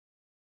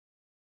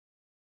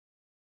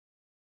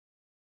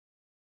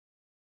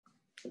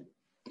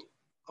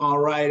All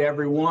right,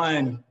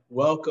 everyone.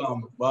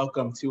 Welcome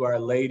to our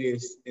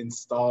latest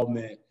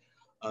installment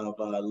of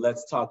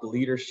Let's Talk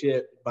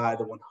Leadership by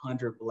the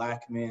 100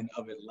 Black Men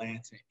of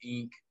Atlanta,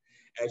 Inc.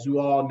 As you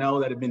all know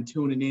that have been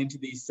tuning into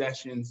these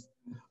sessions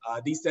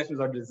are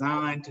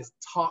designed to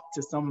talk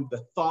to some of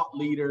the thought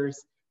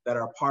leaders that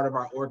are part of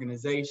our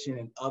organization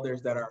and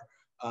others that are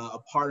a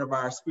part of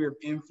our sphere of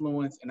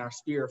influence and our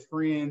sphere of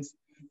friends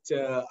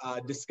to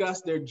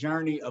discuss their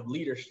journey of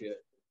leadership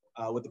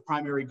with the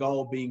primary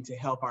goal being to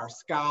help our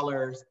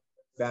scholars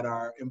that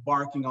are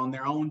embarking on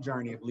their own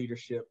journey of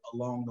leadership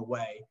along the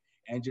way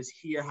and just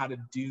hear how to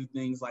do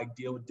things like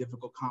deal with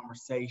difficult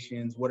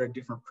conversations, what are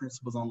different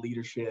principles on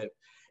leadership,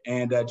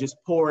 and just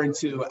pour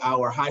into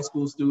our high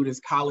school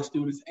students, college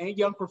students, and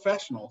young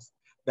professionals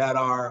that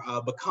are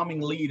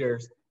becoming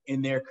leaders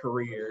in their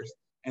careers.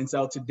 And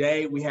so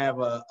today we have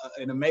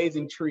an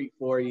amazing treat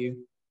for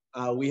you.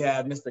 We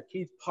have Mr.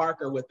 Keith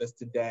Parker with us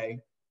today.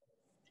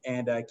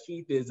 And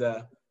Keith is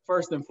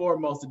first and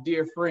foremost a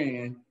dear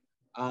friend,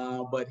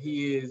 but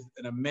he is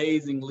an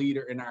amazing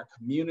leader in our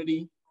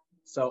community.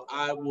 So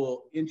I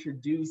will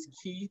introduce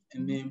Keith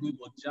and then we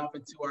will jump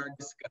into our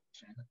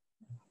discussion.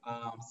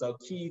 So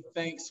Keith,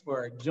 thanks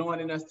for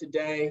joining us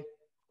today.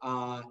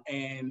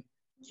 And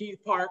Keith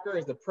Parker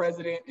is the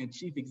president and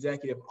chief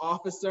executive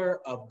officer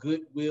of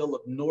Goodwill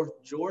of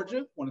North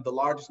Georgia, one of the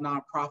largest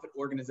nonprofit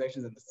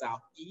organizations in the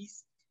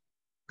Southeast.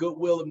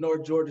 Goodwill of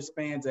North Georgia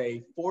spans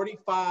a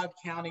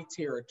 45-county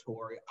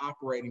territory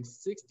operating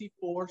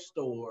 64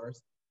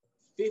 stores,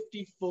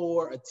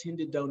 54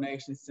 attended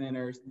donation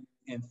centers,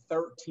 and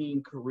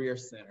 13 career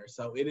centers.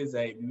 So it is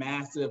a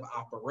massive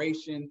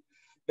operation.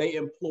 They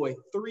employ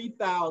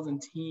 3,000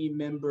 team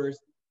members,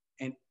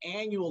 and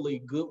annually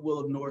Goodwill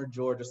of North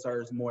Georgia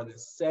serves more than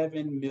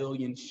 7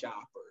 million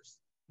shoppers.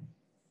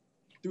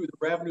 Through the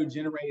revenue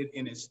generated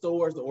in its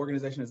stores, the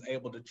organization is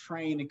able to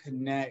train and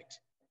connect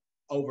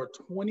over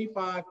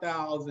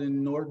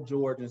 25,000 North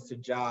Georgians to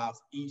jobs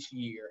each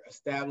year,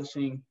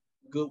 establishing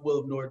Goodwill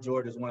of North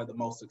Georgia as one of the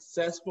most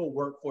successful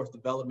workforce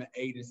development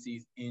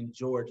agencies in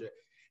Georgia.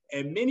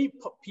 And many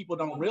people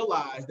don't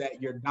realize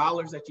that your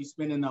dollars that you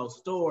spend in those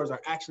stores are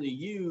actually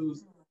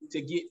used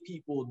to get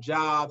people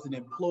jobs and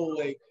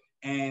employed,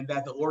 and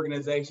that the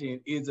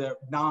organization is a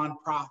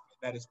nonprofit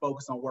that is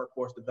focused on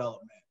workforce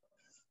development.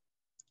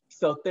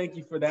 So thank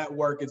you for that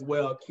work as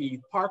well,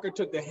 Keith. Parker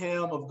took the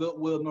helm of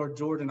Goodwill North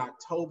Georgia in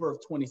October of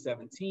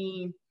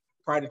 2017.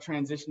 Prior to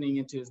transitioning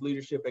into his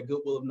leadership at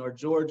Goodwill of North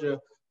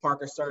Georgia,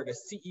 Parker served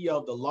as CEO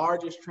of the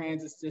largest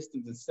transit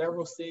systems in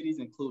several cities,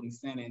 including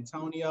San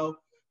Antonio,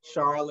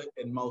 Charlotte,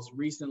 and most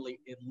recently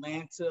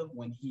Atlanta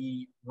when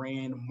he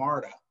ran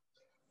MARTA.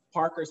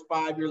 Parker's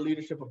 5-year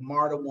leadership of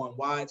MARTA won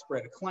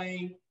widespread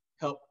acclaim,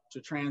 helped to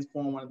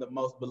transform one of the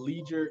most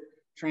beleaguered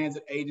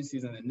transit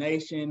agencies in the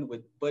nation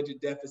with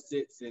budget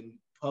deficits and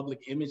public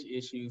image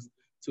issues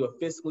to a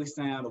fiscally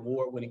sound,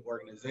 award-winning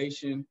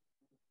organization,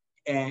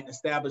 and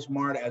established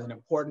MARTA as an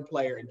important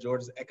player in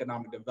Georgia's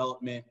economic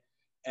development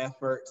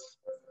efforts.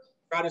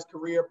 Throughout his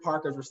career,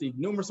 Parker's received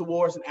numerous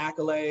awards and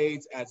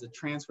accolades as a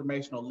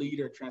transformational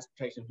leader,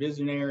 transportation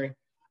visionary.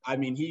 I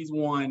mean, he's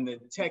won the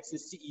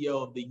Texas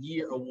CEO of the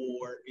Year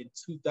Award in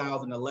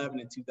 2011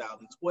 and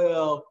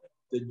 2012,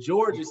 the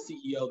Georgia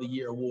CEO of the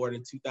Year Award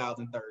in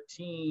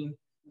 2013.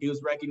 He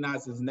was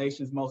recognized as the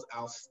nation's most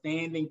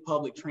outstanding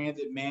public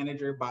transit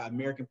manager by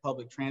American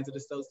Public Transit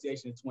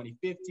Association in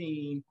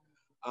 2015.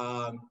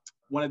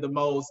 One of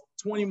the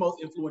 20 most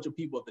influential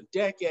people of the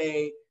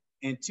decade.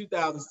 In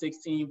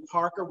 2016,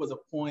 Parker was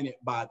appointed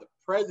by the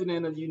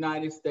President of the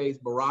United States,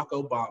 Barack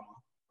Obama,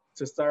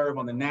 to serve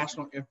on the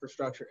National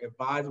Infrastructure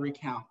Advisory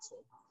Council.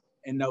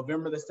 In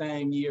November the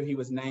same year, he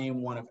was named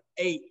one of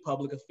 8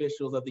 public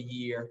officials of the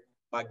year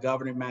by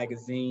Governor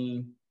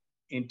Magazine.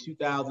 In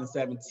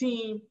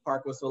 2017,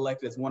 Parker was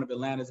selected as one of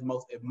Atlanta's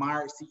most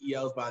admired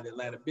CEOs by the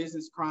Atlanta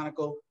Business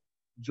Chronicle.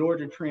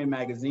 Georgia Trend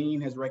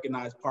Magazine has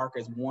recognized Parker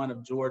as one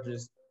of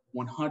Georgia's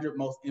 100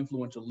 most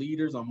influential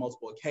leaders on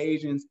multiple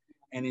occasions.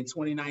 And in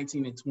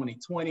 2019 and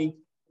 2020,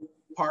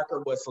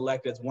 Parker was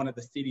selected as one of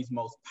the city's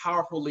most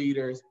powerful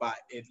leaders by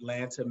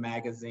Atlanta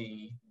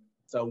Magazine.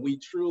 So we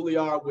truly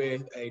are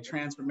with a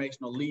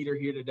transformational leader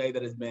here today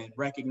that has been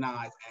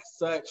recognized as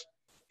such.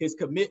 His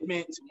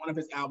commitment to one of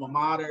his alma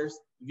maters,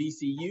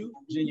 VCU,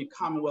 Virginia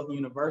Commonwealth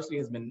University,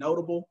 has been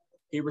notable.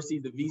 He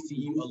received the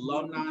VCU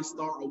Alumni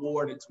Star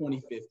Award in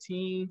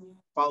 2015,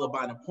 followed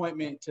by an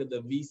appointment to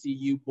the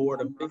VCU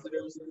Board of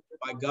Visitors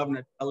by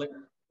Governor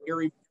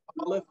Erie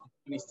Olive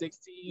in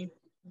 2016.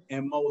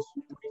 And most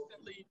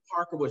recently,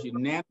 Parker was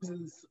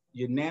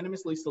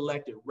unanimously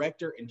selected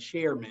rector and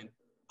chairman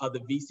of the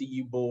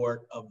VCU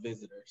Board of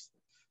Visitors.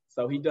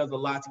 So he does a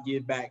lot to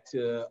give back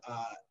to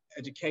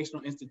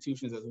educational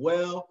institutions as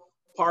well.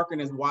 Parker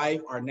and his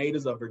wife are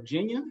natives of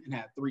Virginia and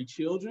have 3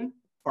 children.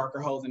 Parker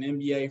holds an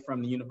MBA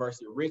from the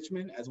University of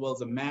Richmond, as well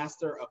as a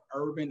Master of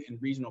Urban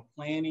and Regional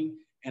Planning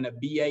and a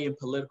BA in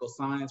Political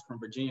Science from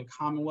Virginia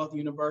Commonwealth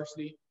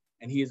University.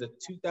 And he is a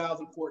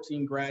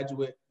 2014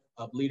 graduate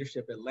of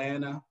Leadership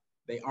Atlanta.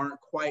 They aren't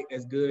quite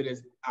as good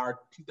as our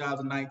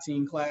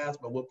 2019 class,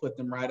 but we'll put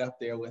them right up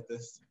there with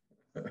us.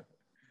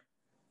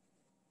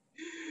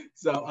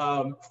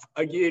 So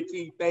again,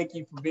 Keith, thank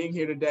you for being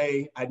here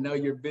today. I know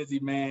you're a busy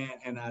man,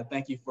 and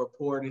thank you for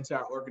pouring into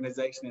our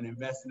organization and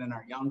investing in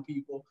our young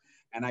people.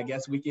 And I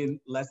guess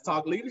let's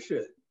talk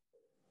leadership.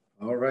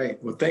 All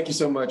right. Well, thank you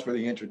so much for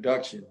the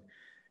introduction.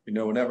 You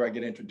know, whenever I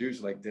get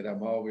introduced like that,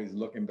 I'm always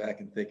looking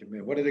back and thinking,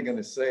 man, what are they going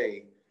to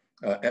say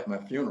at my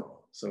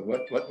funeral? So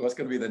what's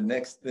going to be the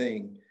next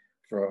thing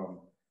from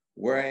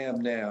where I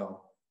am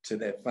now to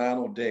that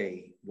final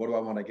day? What do I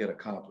want to get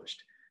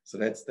accomplished? So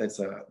that's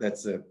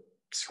a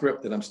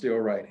script that I'm still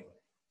writing.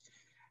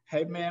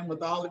 Hey man,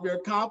 with all of your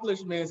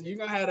accomplishments, you're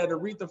gonna have that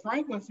Aretha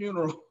Franklin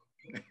funeral.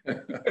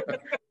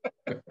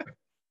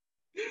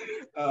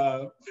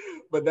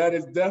 But that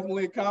is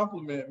definitely a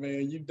compliment,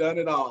 man. You've done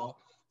it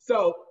all.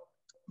 So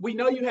we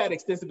know you had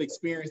extensive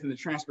experience in the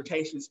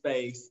transportation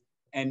space,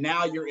 and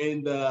now you're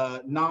in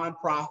the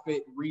nonprofit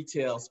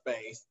retail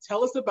space.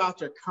 Tell us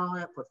about your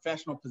current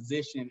professional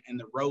position and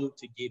the road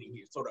to getting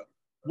here. Sort of,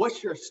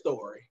 what's your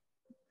story?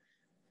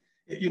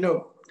 You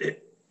know, a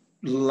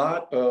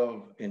lot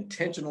of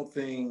intentional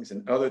things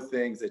and other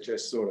things that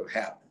just sort of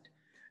happened.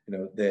 You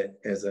know, that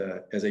as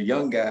a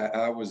young guy,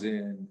 I was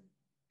in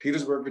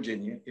Petersburg,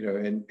 Virginia, you know,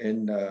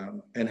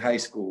 in high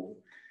school.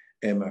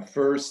 And my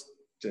first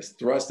just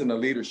thrust into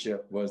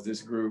leadership was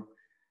this group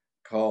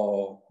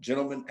called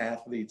Gentlemen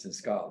Athletes and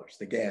Scholars,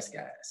 the Gas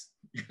Guys.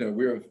 You know,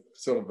 we were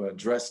sort of a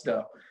dressed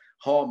up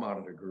hall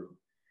monitor group.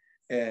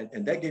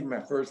 And that gave me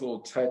my first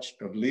little touch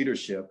of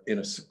leadership in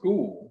a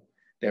school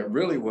that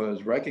really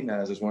was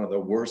recognized as one of the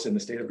worst in the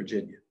state of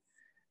Virginia.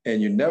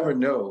 And you never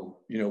know,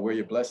 you know, where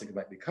your blessings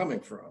might be coming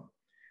from.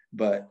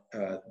 But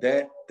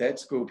that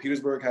school,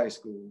 Petersburg High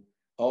School,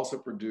 also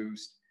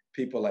produced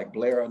people like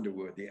Blair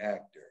Underwood, the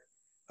actor,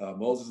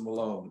 Moses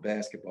Malone, the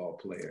basketball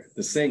player,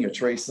 the singer,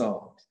 Trey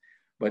Songz.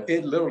 But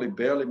it literally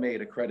barely made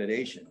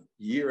accreditation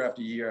year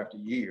after year after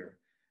year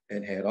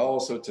and had all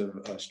sorts of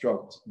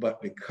struggles.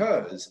 But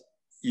because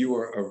you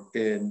were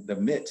in the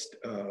midst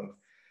of,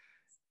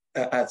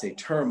 I'd say,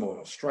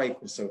 turmoil, strife,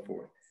 and so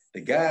forth,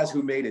 the guys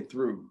who made it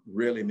through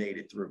really made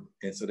it through.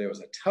 And so there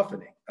was a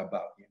toughening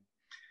about you.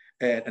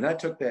 And I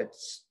took that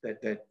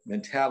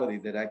mentality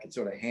that I could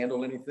sort of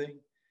handle anything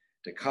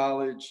to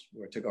college,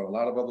 where I took on a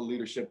lot of other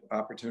leadership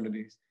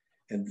opportunities,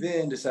 and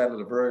then decided at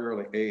a very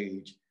early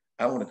age,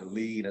 I wanted to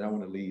lead, and I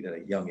wanted to lead at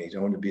a young age. I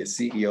wanted to be a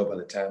CEO by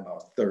the time I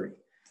was 30.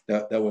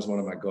 That was one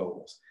of my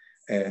goals.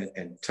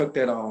 And took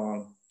that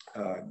on,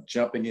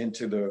 jumping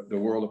into the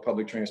world of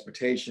public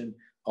transportation,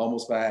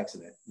 almost by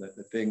accident.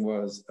 The thing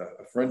was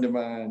a friend of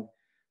mine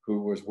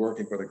who was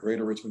working for the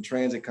Greater Richmond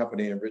Transit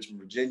Company in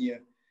Richmond, Virginia.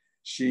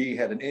 She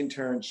had an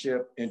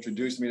internship,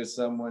 introduced me to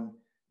someone,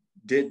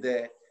 did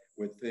that.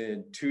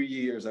 Within 2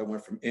 years, I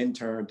went from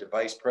intern to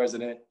vice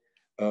president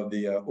of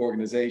the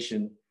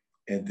organization.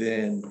 And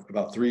then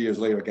about 3 years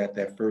later, got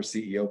that first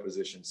CEO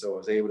position. So I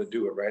was able to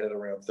do it right at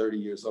around 30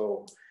 years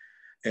old,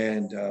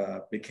 and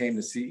became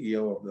the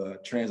CEO of the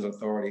Transit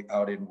Authority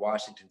out in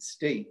Washington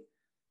State.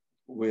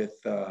 With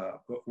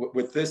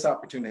this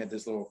opportunity, I had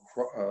this little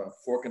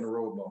fork in the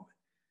road moment.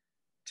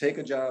 Take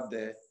a job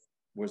that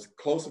was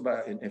close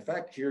by, in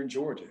fact, here in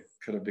Georgia,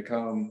 could have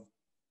become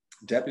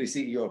deputy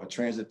CEO of a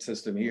transit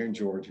system here in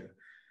Georgia,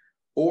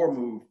 or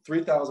move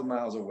 3,000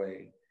 miles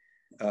away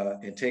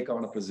and take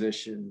on a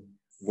position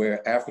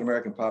where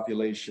African-American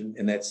population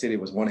in that city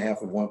was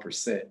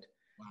 0.5%.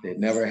 Wow. They'd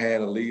never had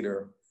a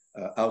leader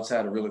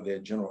outside of really their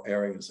general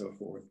area and so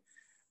forth.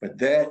 But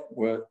that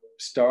what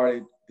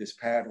started this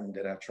pattern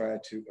that I've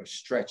tried to,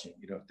 stretching,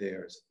 you know,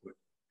 if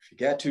you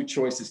got two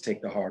choices,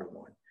 take the harder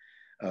one,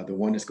 the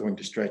one that's going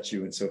to stretch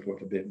you and so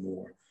forth a bit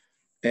more.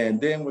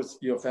 And then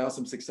found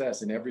some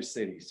success in every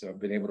city. So I've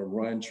been able to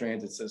run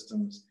transit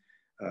systems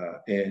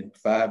in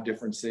 5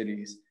 different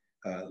cities,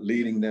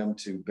 leading them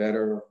to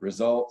better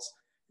results,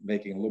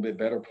 making a little bit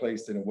better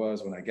place than it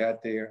was when I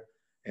got there.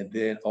 And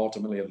then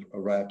ultimately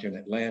arrived here in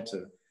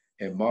Atlanta.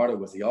 And MARTA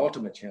was the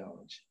ultimate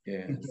challenge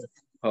in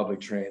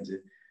public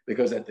transit,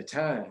 because at the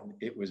time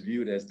it was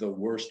viewed as the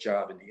worst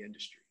job in the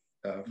industry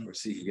for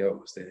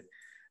CEOs. That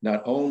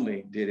not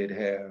only did it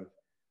have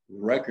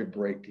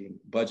record-breaking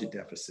budget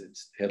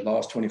deficits, had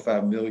lost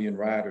 25 million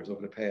riders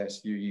over the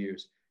past few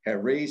years,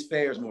 had raised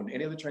fares more than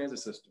any other transit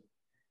system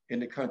in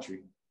the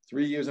country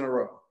 3 years in a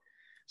row.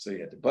 So you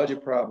had the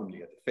budget problem, you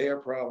had the fare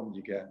problem,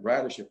 you got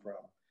ridership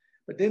problem.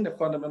 But then the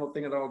fundamental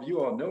thing that all of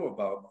you all know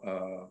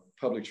about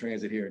public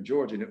transit here in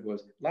Georgia, and it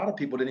was a lot of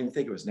people didn't even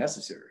think it was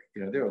necessary.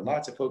 You know, there were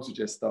lots of folks who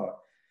just thought,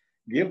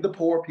 give the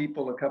poor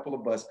people a couple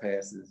of bus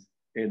passes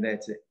and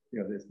that's it. You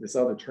know, this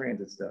other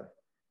transit stuff,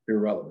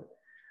 irrelevant.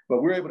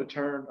 But we're able to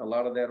turn a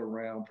lot of that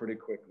around pretty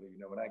quickly.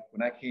 You know,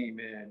 when I came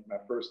in, my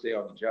first day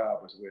on the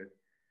job was with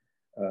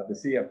the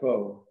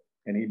CFO,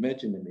 and he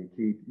mentioned to me,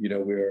 Keith, you know,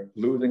 we're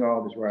losing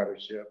all this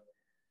ridership.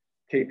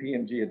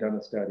 KPMG had done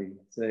a study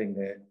saying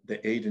that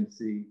the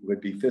agency would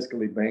be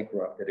fiscally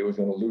bankrupt, that it was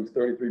going to lose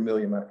 33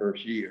 million my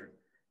first year,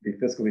 be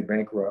fiscally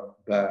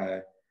bankrupt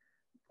by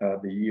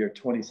the year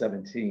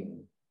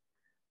 2017.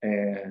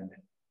 and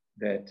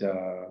that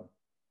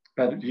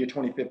by the year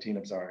 2015,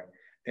 I'm sorry,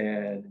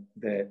 and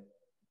that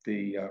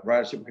the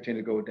ridership will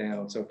continue to go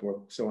down, so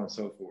forth, so on and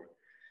so forth.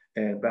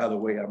 And by the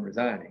way, I'm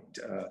resigning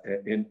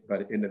by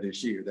the end of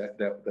this year.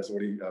 That's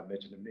what he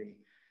mentioned to me.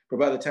 But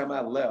by the time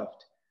I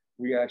left,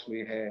 we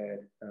actually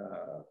had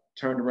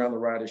turned around the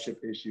ridership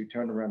issue,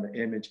 turned around the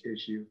image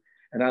issue,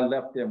 and I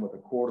left them with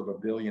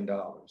 $250 million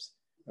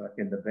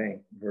in the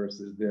bank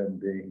versus them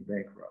being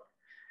bankrupt.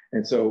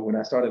 And so when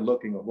I started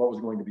looking at what was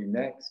going to be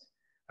next,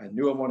 I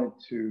knew I wanted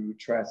to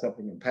try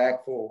something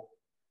impactful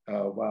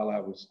while I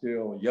was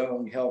still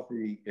young,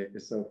 healthy,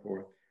 and so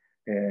forth.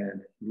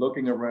 And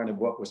looking around at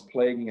what was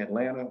plaguing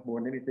Atlanta more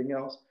than anything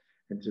else,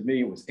 and to me,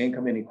 it was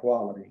income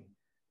inequality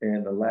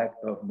and the lack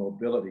of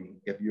mobility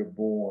if you're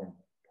born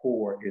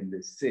poor in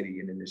this city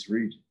and in this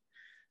region.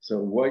 So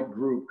what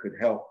group could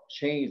help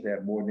change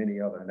that more than any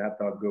other? And I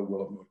thought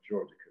Goodwill of North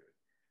Georgia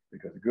could,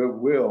 because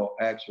Goodwill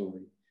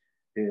actually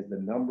is the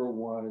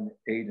 #1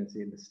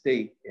 agency in the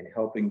state in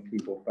helping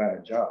people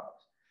find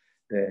jobs.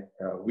 That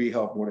we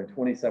helped more than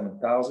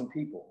 27,000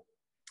 people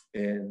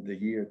in the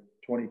year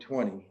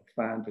 2020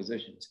 find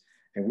positions.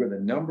 And we're the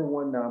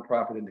 #1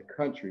 nonprofit in the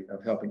country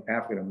of helping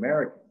African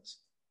Americans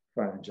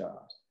find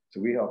jobs. So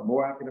we helped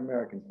more African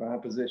Americans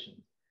find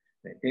positions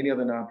than any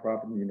other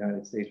nonprofit in the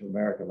United States of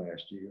America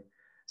last year.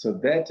 So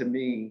that to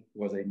me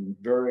was a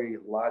very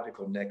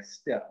logical next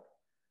step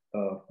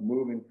of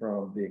moving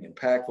from being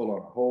impactful on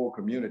a whole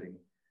community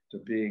to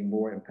being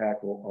more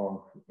impactful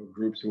on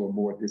groups who are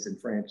more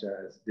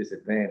disenfranchised,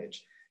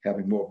 disadvantaged,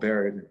 having more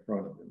barriers in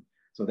front of them.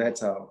 So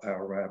that's how I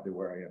arrived at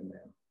where I am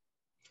now.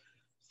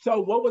 So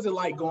what was it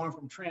like going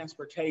from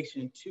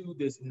transportation to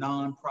this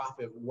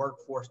nonprofit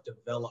workforce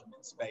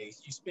development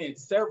space? You spent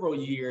several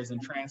years in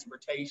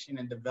transportation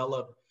and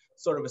developed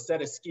sort of a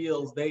set of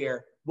skills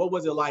there. What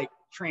was it like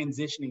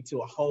transitioning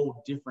to a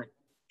whole different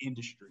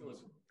industry?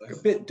 A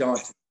bit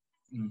daunting.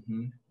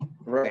 Mm-hmm.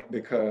 Right,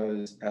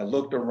 because I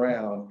looked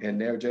around and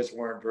there just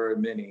weren't very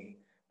many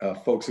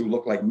folks who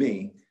looked like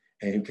me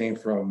and who came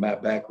from my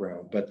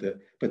background. But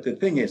the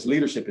thing is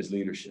leadership.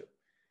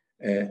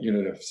 And you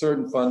know, there are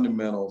certain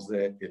fundamentals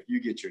that if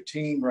you get your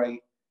team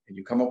right and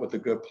you come up with a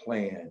good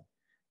plan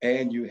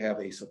and you have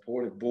a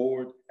supportive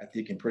board, I think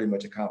you can pretty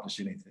much accomplish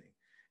anything.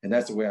 And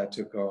that's the way I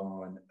took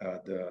on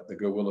the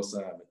Goodwill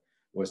assignment,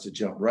 was to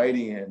jump right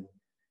in,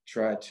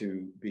 try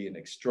to be an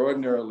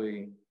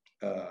extraordinarily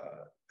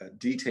a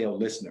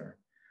detailed listener,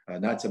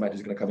 not somebody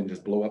who's going to come in and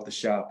just blow up the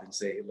shop and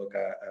say, look,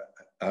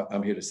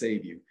 I'm here to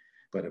save you,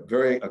 but a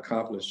very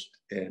accomplished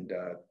and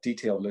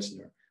detailed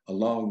listener,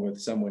 along with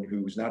someone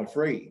who's not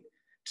afraid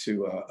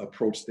to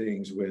approach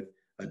things with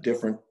a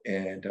different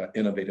and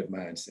innovative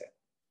mindset.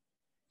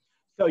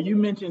 So you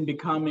mentioned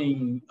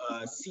becoming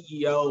a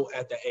CEO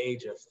at the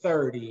age of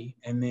 30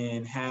 and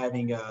then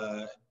having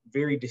a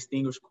very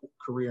distinguished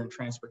career in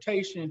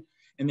transportation,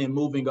 and then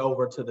moving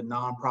over to the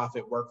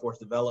nonprofit workforce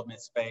development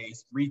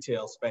space,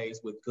 retail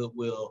space with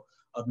Goodwill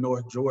of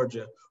North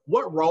Georgia.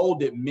 What role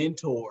did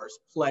mentors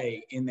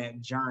play in that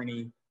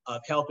journey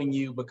of helping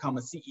you become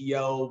a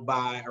CEO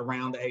by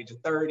around the age of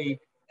 30,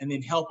 and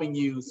then helping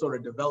you sort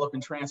of develop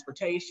in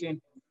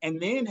transportation,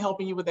 and then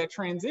helping you with that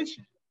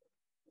transition?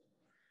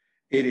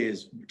 It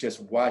is just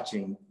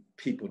watching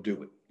people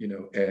do it, you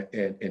know,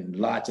 and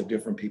lots of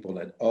different people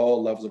at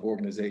all levels of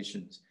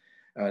organizations,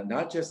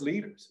 not just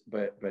leaders,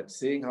 but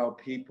seeing how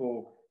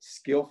people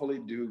skillfully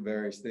do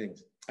various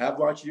things. I've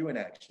watched you in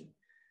action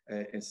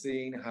and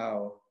seeing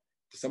how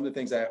some of the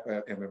things I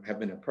have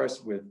been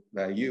impressed with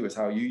by you is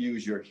how you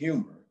use your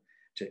humor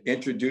to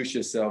introduce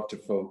yourself to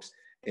folks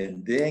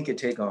and then can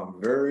take on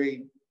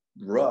very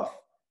rough,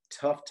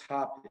 tough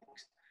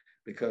topics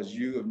because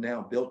you have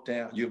now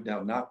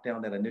knocked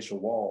down that initial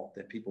wall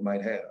that people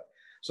might have.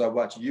 So I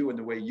watch you in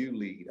the way you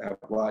lead. I've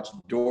watched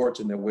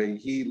Dorch in the way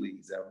he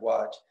leads. I've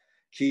watched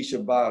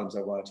Keisha Bottoms.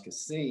 I watched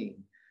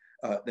Kasim.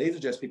 These are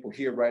just people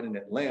here right in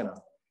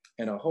Atlanta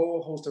and a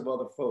whole host of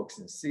other folks,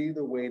 and see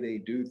the way they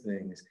do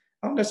things.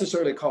 I don't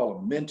necessarily call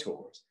them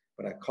mentors,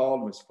 but I call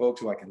them as folks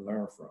who I can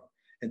learn from.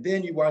 And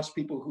then you watch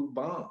people who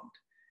bombed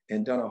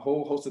and done a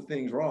whole host of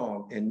things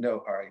wrong and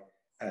know, all right,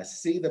 I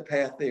see the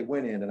path they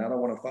went in and I don't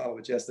want to follow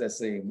it just that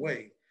same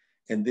way.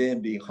 And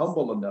then be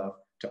humble enough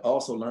to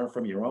also learn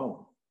from your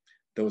own,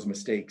 those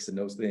mistakes and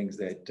those things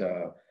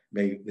that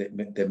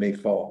may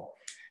fall.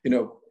 You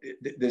know,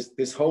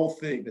 this whole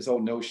thing, this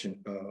whole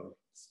notion of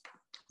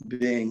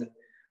being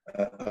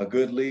a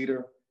good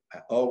leader, I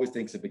always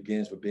think it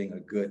begins with being a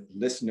good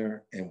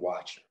listener and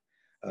watcher.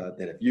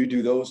 That if you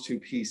do those two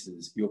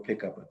pieces, you'll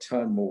pick up a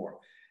ton more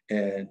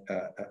and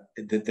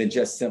than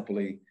just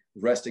simply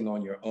resting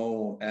on your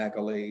own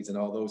accolades and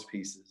all those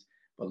pieces,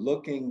 but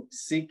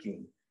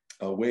seeking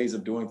ways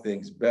of doing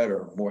things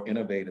better, more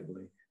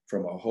innovatively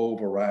from a whole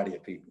variety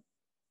of people.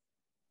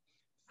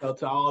 So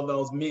to all of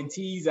those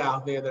mentees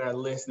out there that are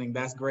listening,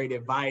 that's great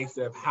advice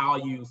of how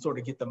you sort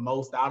of get the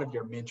most out of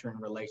your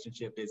mentoring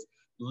relationship is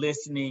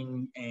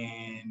listening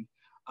and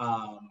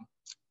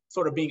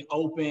sort of being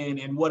open.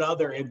 And what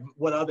other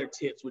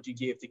tips would you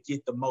give to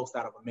get the most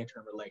out of a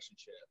mentoring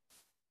relationship?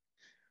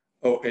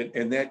 Oh,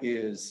 and that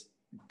is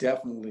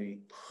definitely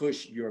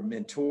push your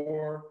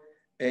mentor.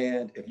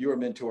 And if you're a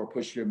mentor,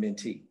 push your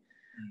mentee.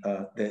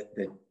 That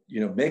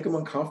make them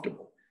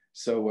uncomfortable.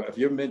 So if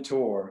your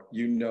mentor,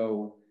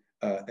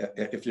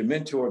 if your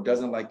mentor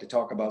doesn't like to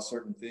talk about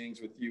certain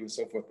things with you and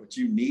so forth, but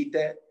you need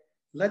that,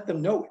 let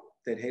them know it.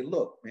 That, hey,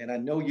 look, man, I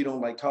know you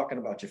don't like talking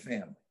about your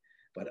family,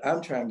 but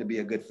I'm trying to be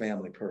a good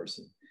family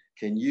person.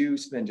 Can you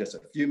spend just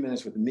a few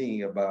minutes with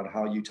me about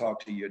how you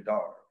talk to your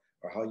daughter,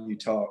 or how you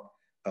talk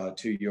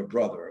to your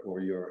brother, or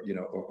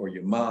or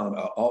your mom,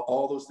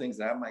 all those things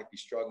that I might be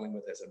struggling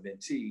with as a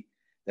mentee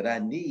that I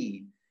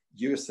need.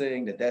 You're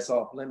saying that that's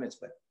off limits,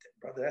 but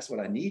brother, that's what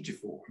I need you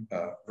for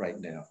right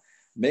now.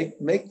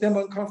 Make them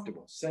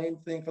uncomfortable. Same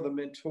thing for the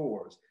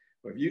mentors.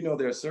 But if you know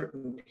there are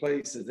certain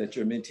places that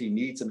your mentee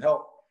needs some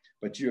help,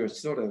 but you're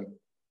sort of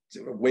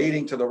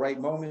waiting to the right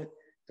moment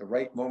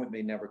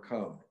may never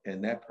come.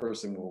 And that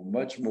person will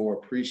much more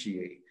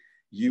appreciate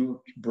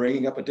you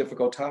bringing up a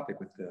difficult topic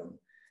with them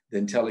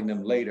than telling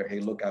them later,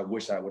 hey, look, I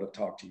wish I would have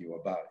talked to you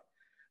about it.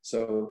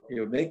 So,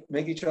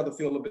 make each other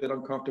feel a bit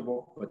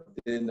uncomfortable, but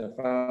then the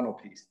final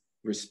piece,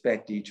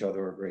 respect each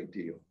other a great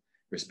deal.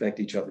 Respect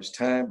each other's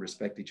time,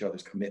 respect each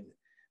other's commitment.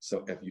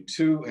 So if you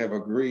two have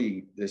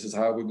agreed, this is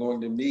how we're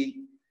going to meet,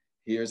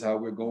 here's how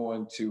we're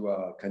going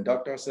to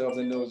conduct ourselves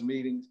in those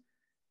meetings,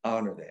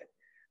 honor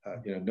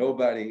that.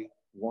 Nobody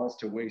wants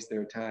to waste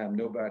their time.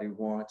 Nobody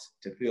wants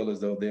to feel as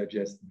though they're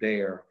just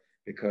there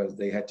because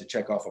they had to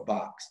check off a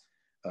box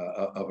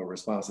of a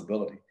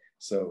responsibility.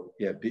 So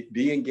yeah,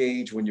 be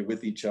engaged when you're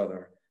with each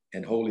other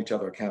and hold each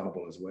other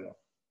accountable as well.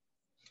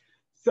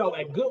 So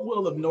at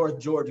Goodwill of North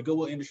Georgia,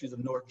 Goodwill Industries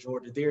of North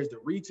Georgia, there's the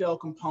retail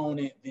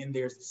component, then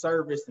there's the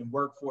service and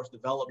workforce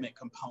development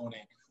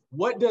component.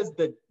 What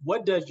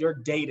does your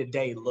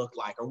day-to-day look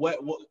like? Or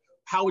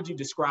how would you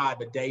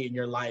describe a day in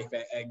your life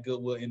at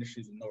Goodwill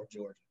Industries of North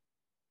Georgia?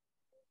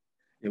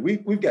 Yeah,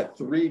 we've got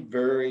three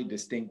very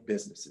distinct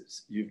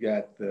businesses. You've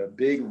got the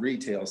big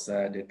retail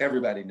side that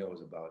everybody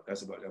knows about.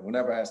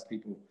 Whenever I ask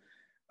people,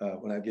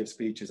 when I give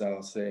speeches,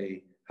 I'll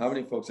say, how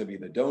many folks have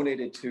either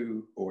donated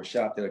to or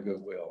shopped at a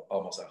Goodwill?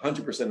 Almost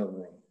 100% of the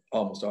room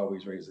almost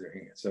always raise their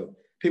hand. So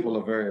people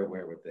are very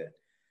aware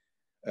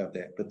of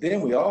that. But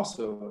then we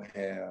also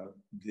have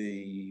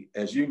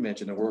as you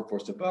mentioned, the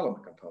workforce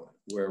development component,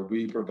 where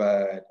we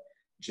provide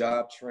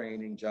job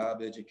training,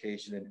 job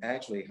education, and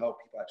actually help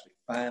people actually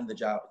find the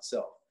job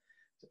itself,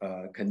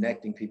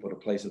 connecting people to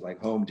places like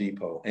Home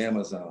Depot,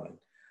 Amazon,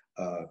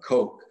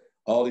 Coke,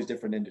 all these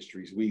different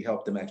industries. We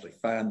help them actually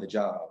find the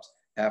jobs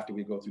after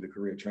we go through the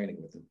career training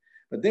with them.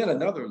 But then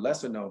another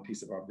lesser known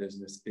piece of our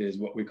business is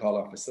what we call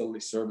our facility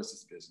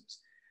services business,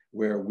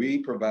 where we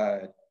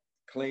provide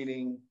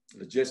cleaning,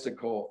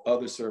 logistical,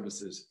 other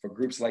services for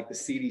groups like the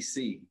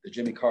CDC, the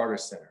Jimmy Carter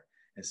Center,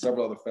 and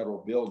several other federal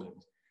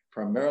buildings,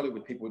 primarily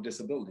with people with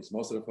disabilities.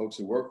 Most of the folks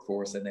who work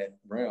for us in that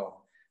realm,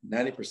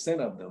 90%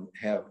 of them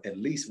have at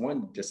least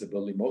one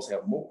disability, most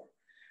have more.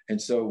 And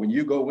so when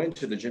you go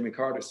into the Jimmy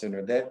Carter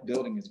Center, that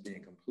building is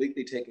being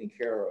completely taken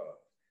care of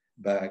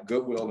by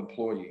Goodwill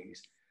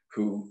employees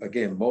who,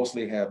 again,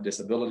 mostly have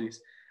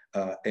disabilities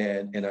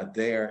and are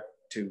there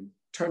to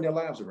turn their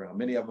lives around.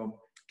 Many of them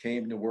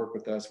came to work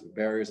with us with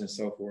barriers and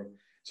so forth.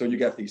 So you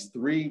got these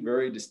three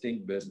very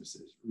distinct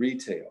businesses: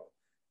 retail,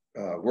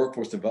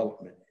 workforce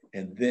development,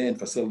 and then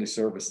facility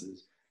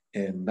services.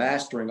 And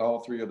mastering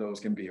all three of those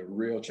can be a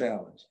real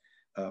challenge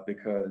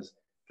because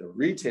the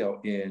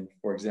retail end,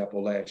 for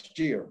example, last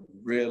year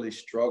really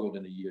struggled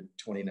in the year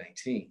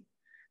 2019.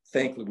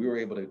 Thankfully, we were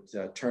able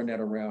to turn that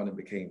around and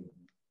became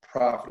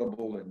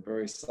profitable and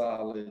very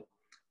solid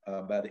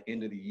by the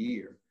end of the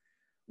year,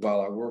 while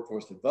our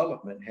workforce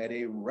development had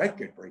a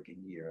record-breaking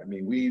year. I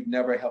mean, we've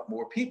never helped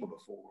more people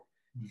before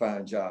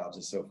find jobs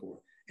and so forth.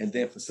 And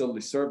then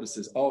facility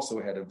services also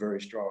had a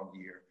very strong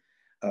year.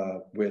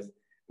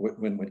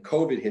 When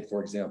COVID hit,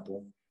 for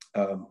example,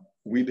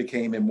 we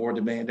became in more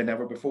demand than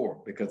ever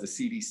before because the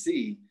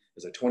CDC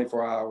is a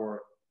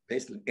 24-hour,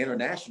 basically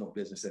international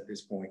business at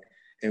this point.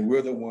 And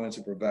we're the ones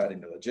who are providing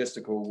the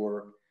logistical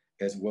work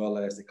as well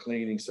as the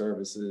cleaning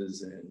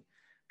services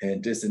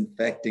and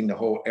disinfecting the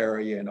whole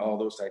area and all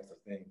those types of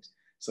things.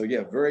 So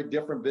yeah, very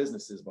different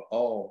businesses, but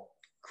all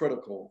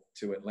critical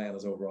to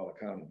Atlanta's overall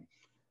economy.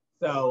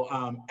 So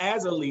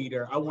as a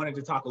leader, I wanted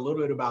to talk a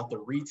little bit about the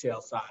retail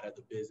side of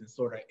the business,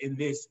 sort of in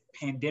this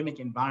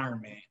pandemic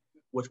environment,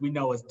 which we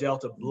know has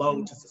dealt a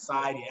blow to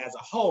society as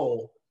a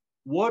whole.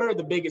 What are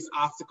the biggest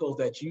obstacles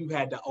that you've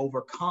had to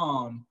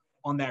overcome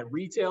on that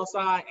retail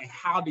side, and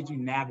how did you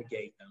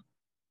navigate them?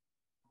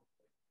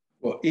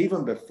 Well,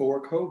 even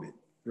before COVID,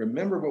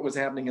 remember what was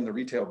happening in the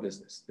retail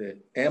business, that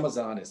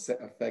Amazon is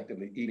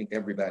effectively eating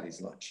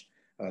everybody's lunch.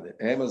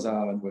 That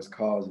Amazon was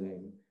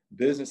causing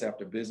business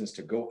after business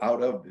to go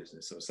out of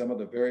business. So some of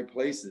the very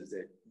places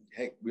that,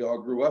 heck, we all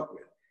grew up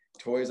with,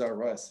 Toys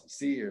R Us,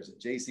 Sears, and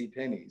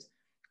JCPenney's,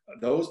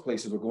 those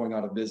places were going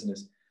out of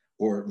business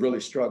or really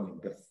struggling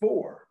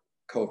before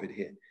COVID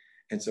hit.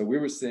 And so we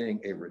were seeing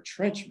a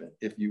retrenchment,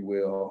 if you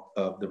will,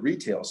 of the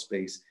retail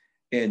space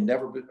in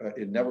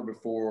never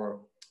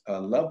before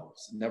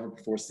levels, never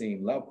before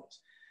seen levels.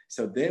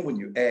 So then when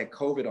you add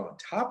COVID on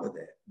top of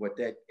that, what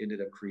that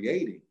ended up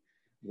creating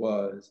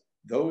was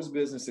those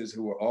businesses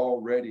who were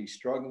already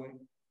struggling,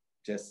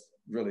 just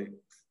really,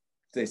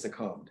 they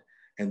succumbed.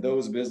 And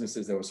those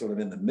businesses that were sort of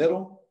in the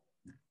middle,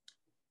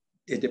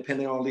 it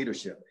depended on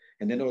leadership.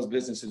 And then those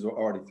businesses were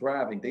already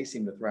thriving, they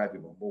seem to thrive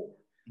even more.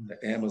 The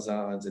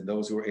Amazons and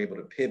those who were able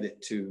to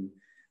pivot to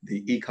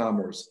the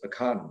e-commerce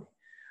economy.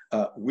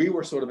 We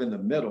were sort of in the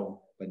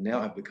middle, but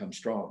now have become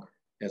stronger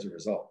as a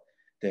result.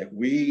 That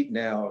we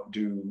now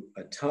do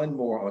a ton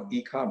more on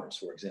e-commerce,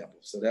 for example.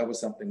 So that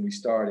was something we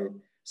started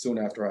soon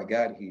after I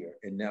got here,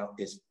 and now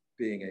it's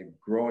being a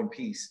growing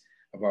piece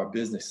of our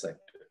business sector.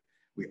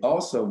 We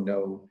also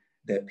know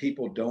that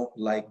people don't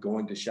like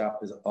going to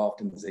shop as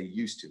often as they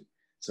used to.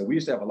 So we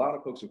used to have a lot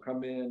of folks who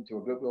come into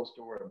a Goodwill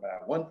store and buy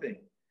one thing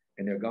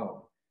and they're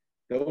gone.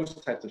 Those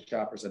types of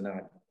shoppers are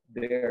not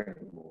there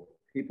anymore.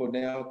 People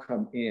now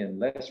come in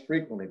less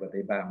frequently, but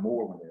they buy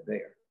more when they're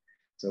there.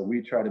 So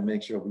we try to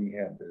make sure we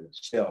have the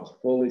shelves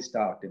fully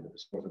stocked and the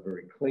stores are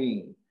very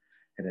clean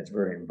and it's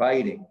very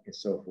inviting and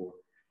so forth.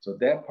 So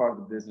that part of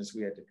the business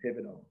we had to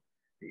pivot on.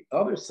 The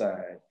other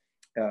side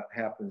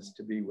happens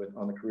to be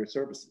on the career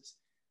services.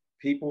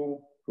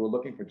 People who are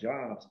looking for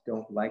jobs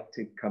don't like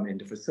to come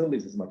into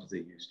facilities as much as they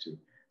used to.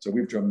 So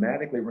we've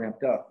dramatically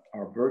ramped up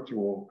our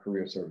virtual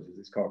career services.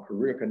 It's called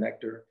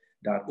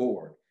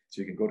careerconnector.org.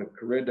 So you can go to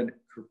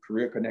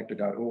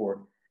careerconnector.org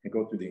and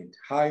go through the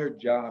entire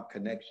job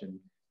connection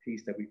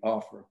piece that we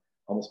offer,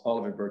 almost all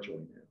of it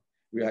virtually now.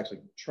 We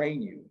actually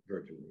train you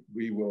virtually.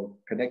 We will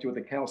connect you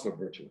with a counselor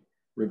virtually,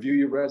 review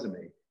your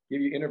resume,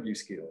 give you interview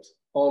skills,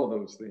 all of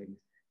those things.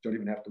 Don't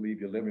even have to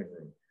leave your living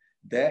room.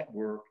 That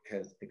work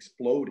has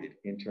exploded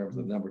in terms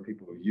of the number of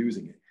people who are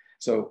using it.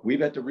 So we've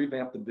had to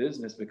revamp the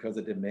business because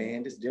the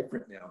demand is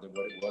different now than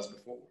what it was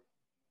before.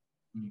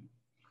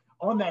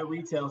 On that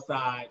retail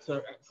side,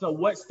 so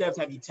what steps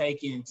have you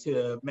taken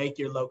to make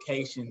your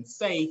location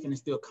safe and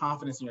instill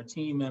confidence in your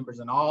team members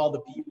and all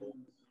the people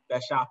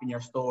that shop in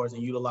your stores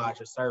and utilize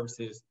your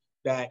services,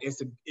 that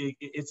it's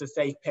a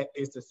safe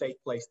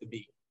place to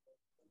be?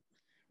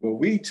 Well,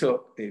 we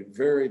took a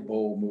very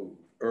bold move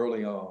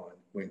early on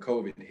when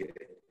COVID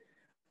hit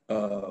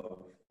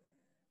of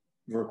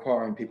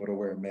requiring people to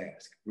wear a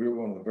mask. We were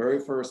one of the very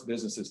first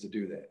businesses to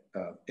do that.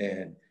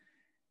 And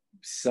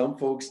some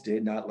folks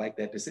did not like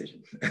that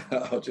decision.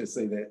 I'll just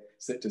say that,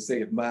 to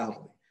say it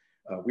mildly.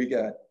 We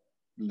got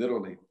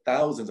literally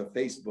thousands of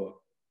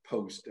Facebook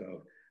posts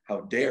of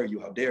how dare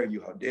you, how dare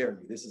you, how dare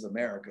you, this is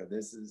America,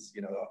 this is,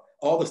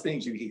 all those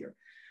things you hear.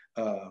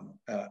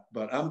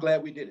 But I'm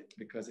glad we did it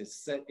because it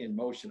set in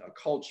motion a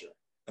culture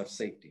of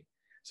safety.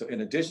 So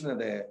in addition to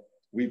that,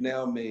 we've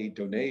now made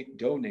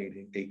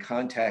donating a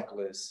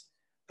contactless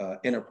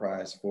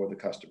enterprise for the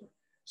customer.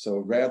 So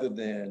rather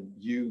than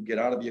you get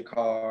out of your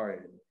car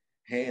and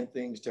hand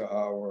things to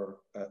our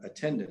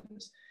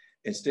attendants,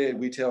 instead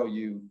we tell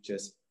you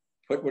just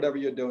put whatever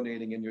you're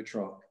donating in your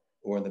trunk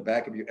or in the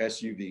back of your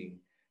SUV.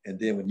 And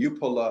then when you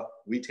pull up,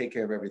 we take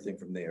care of everything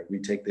from there. We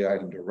take the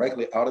item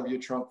directly out of your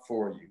trunk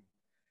for you,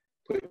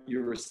 put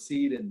your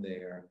receipt in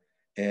there,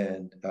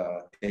 and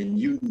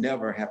you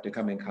never have to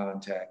come in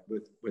contact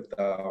with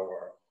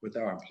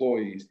our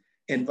employees,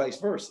 and vice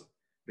versa,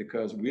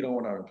 because we don't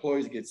want our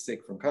employees to get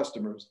sick from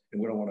customers,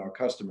 and we don't want our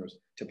customers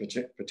to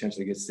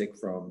potentially get sick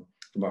from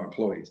our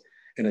employees.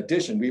 In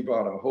addition, we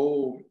brought a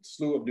whole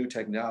slew of new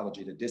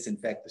technology to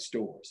disinfect the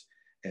stores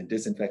and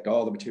disinfect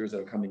all the materials that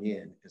are coming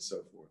in and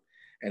so forth.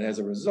 And as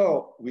a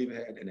result, we've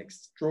had an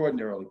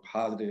extraordinarily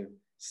positive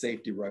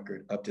safety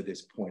record up to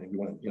this point. And we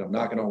want to,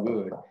 knocking on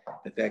wood,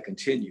 that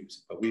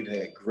continues. But we've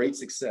had great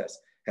success,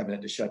 haven't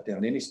had to shut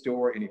down any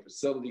store, any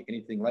facility,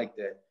 anything like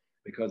that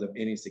because of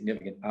any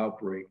significant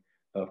outbreak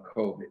of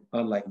COVID,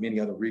 unlike many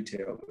other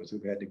retailers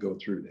who've had to go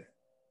through that.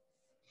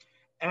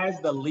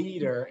 As the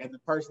leader and the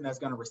person that's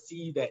going to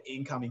receive that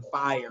incoming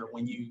fire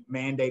when you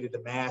mandated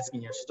the mask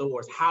in your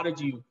stores, how did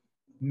you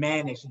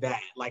manage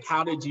that? Like,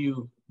 how did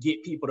you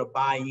get people to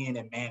buy in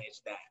and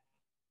manage that?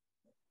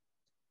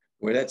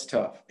 Well, that's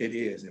tough. It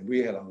is. And we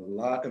had a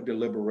lot of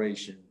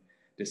deliberation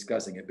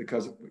discussing it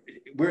because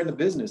we're in the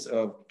business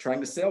of trying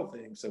to sell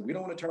things. So we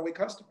don't want to turn away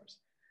customers.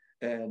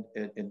 And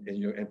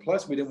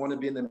plus we didn't want to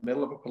be in the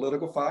middle of a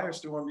political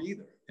firestorm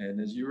either.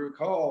 And as you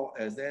recall,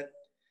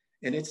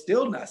 and it's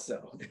still not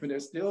settled. I mean,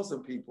 there's still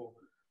some people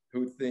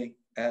who think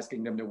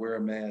asking them to wear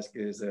a mask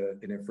is an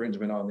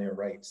infringement on their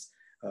rights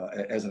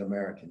as an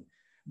American.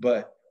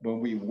 But when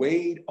we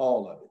weighed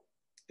all of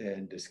it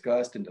and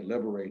discussed and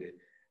deliberated,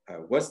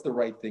 what's the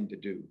right thing to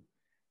do?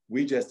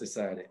 We just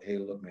decided, hey,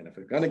 look, man, if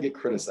we're gonna get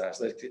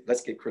criticized,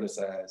 let's get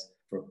criticized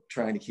for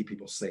trying to keep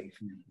people safe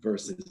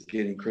versus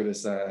getting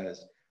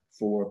criticized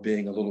for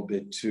being a little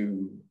bit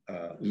too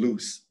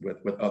loose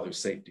with other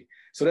safety.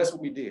 So that's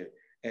what we did.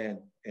 And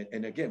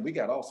again, we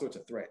got all sorts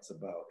of threats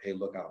about, hey,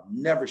 look, I'll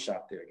never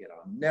shop there again.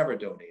 I'll never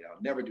donate.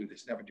 I'll never do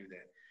this, never do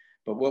that.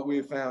 But what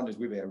we've found is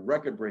we've had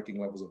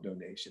record-breaking levels of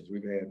donations.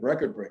 We've had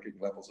record-breaking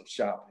levels of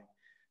shopping.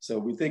 So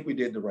we think we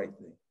did the right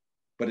thing.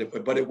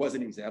 but it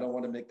wasn't easy. I don't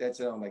want to make that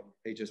sound like,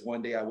 hey, just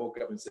one day I woke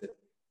up and said,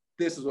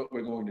 this is what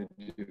we're going to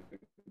do.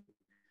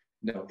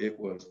 No, it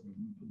was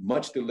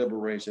much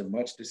deliberation,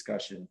 much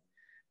discussion,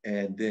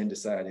 and then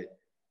decided,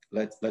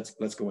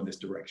 let's go in this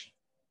direction.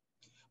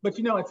 But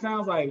it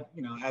sounds like,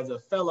 as a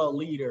fellow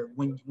leader,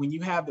 when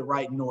you have the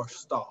right North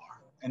Star,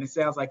 and it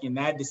sounds like in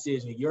that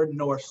decision, your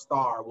North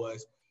Star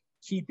was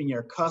keeping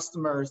your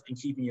customers and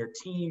keeping your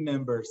team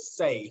members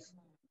safe,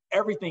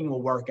 everything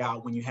will work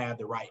out when you have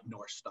the right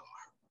North Star.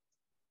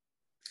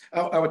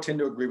 I would tend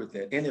to agree with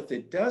that. And if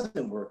it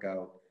doesn't work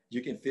out,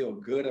 you can feel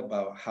good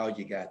about how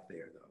you got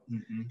there, though.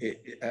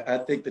 Mm-hmm. I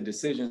think the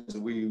decisions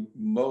we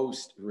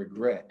most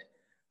regret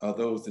are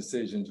those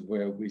decisions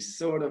where we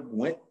sort of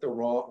went the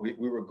wrong,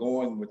 we were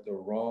going with the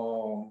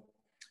wrong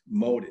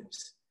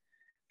motives,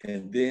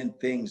 and then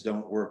things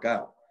don't work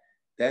out.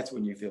 That's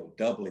when you feel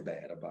doubly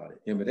bad about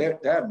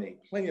it. I've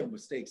made plenty of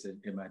mistakes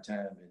in my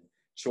time, and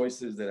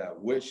choices that I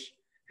wish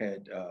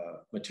had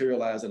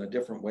materialized in a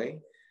different way.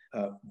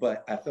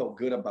 But I felt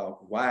good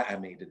about why I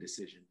made the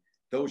decision.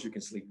 Those you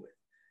can sleep with.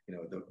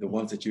 The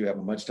ones that you have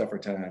a much tougher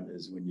time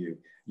is when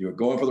you're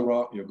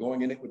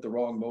going in it with the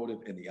wrong motive,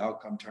 and the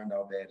outcome turned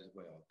out bad as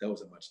well.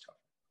 Those are much tougher.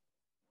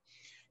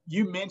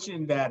 You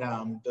mentioned that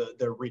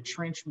the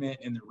retrenchment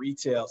in the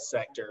retail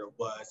sector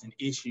was an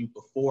issue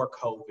before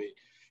COVID.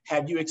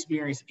 Have you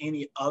experienced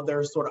any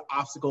other sort of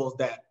obstacles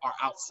that are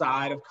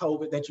outside of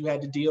COVID that you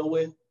had to deal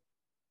with?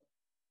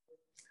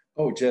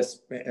 Oh,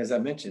 just as I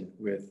mentioned,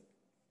 with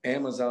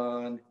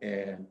Amazon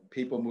and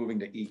people moving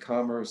to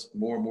e-commerce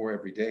more and more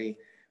every day,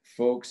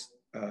 folks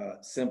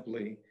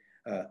simply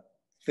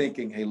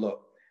thinking, hey,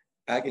 look,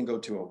 I can go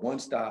to a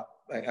one-stop,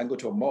 I can go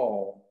to a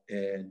mall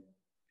and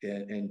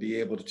be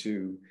able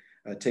to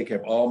take care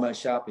of all my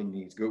shopping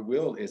needs.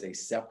 Goodwill is a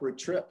separate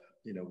trip.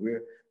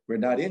 We're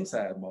not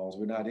inside malls.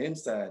 We're not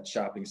inside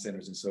shopping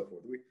centers and so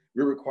forth.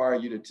 We require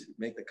you to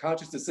make the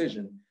conscious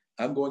decision,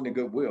 I'm going to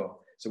Goodwill.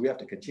 So we have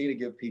to continue to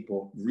give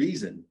people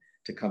reason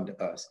to come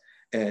to us.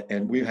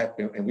 And we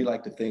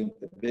like to think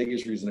the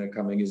biggest reason they're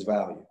coming is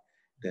value.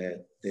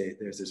 That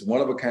there's this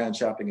one-of-a-kind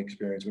shopping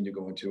experience when you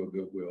go into a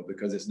Goodwill,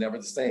 because it's never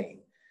the same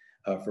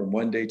from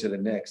one day to the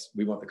next.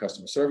 We want the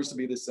customer service to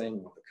be the same. We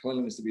want the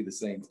cleanliness to be the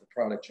same. The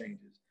product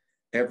changes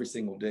every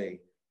single day.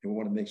 And we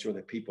want to make sure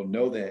that people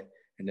know that,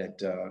 and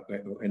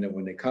that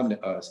when they come to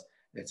us,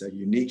 it's a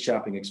unique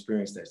shopping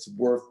experience that's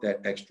worth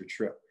that extra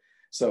trip.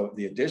 So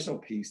the additional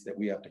piece that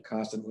we have to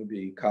constantly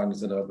be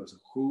cognizant of is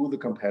who the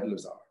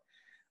competitors are.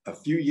 A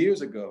few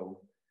years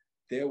ago,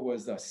 there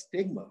was a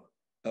stigma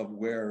of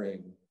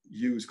wearing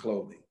used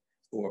clothing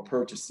or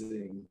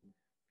purchasing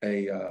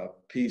a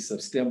piece of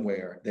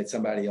stemware that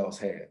somebody else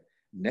had.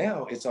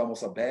 Now it's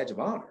almost a badge of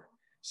honor.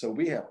 So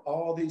we have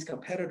all these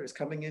competitors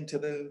coming into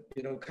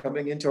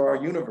our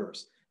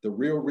universe, the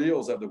Real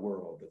Reals of the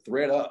world, the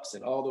ThreadUps,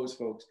 and all those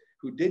folks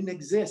who didn't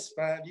exist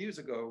 5 years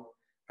ago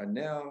are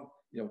now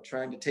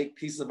trying to take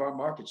pieces of our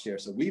market share.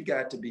 So we've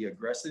got to be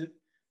aggressive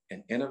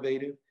and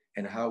innovative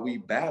in how we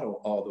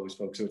battle all those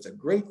folks. So it's a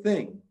great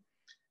thing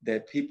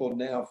that people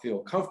now feel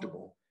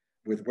comfortable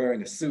with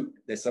wearing a suit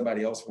that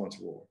somebody else once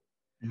wore.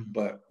 Mm-hmm.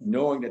 But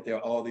knowing that there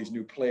are all these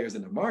new players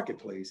in the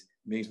marketplace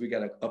means we got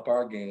to up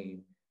our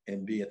game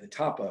and be at the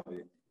top of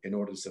it in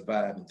order to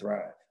survive and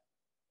thrive.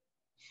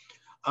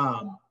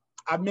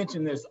 I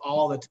mention this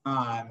all the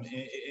time.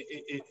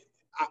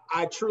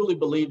 I truly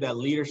believe that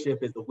leadership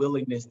is the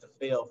willingness to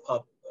fail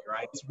publicly,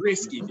 right? It's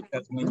risky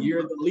because when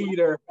you're the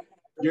leader,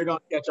 you're going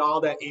to catch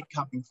all that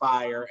incoming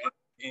fire,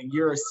 and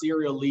you're a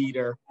serial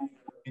leader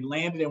and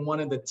landed in one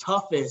of the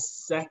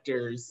toughest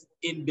sectors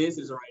in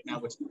business right now,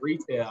 which is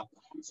retail.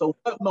 So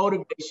what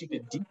motivates you to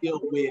deal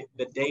with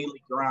the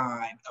daily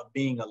grind of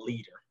being a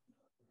leader?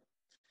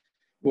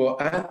 Well,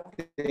 I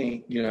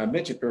think, I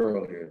mentioned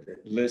earlier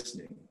that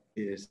listening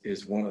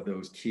is one of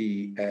those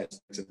key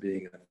aspects of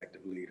being an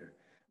effective leader,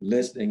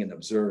 listening and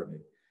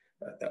observing.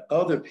 The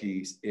other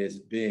piece is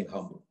being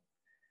humble,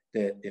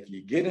 that if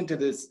you get into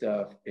this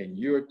stuff and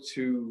you're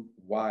too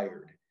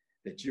wired,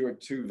 that you're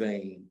too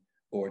vain,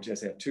 or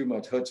just have too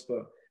much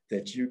chutzpah,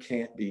 that you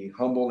can't be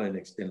humble and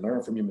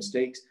learn from your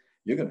mistakes,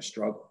 you're going to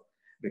struggle.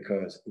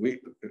 Because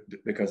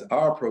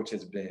our approach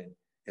has been,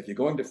 if you're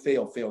going to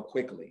fail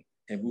quickly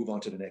and move on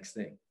to the next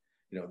thing.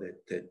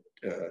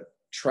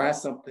 Try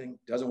something,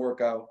 doesn't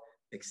work out,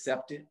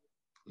 accept it,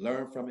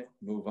 learn from it,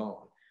 move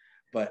on.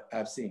 But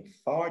I've seen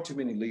far too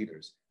many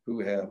leaders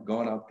who have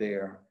gone out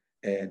there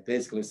and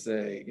basically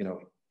say,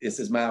 this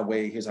is my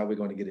way, here's how we're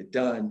going to get it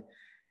done.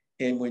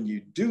 And when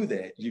you do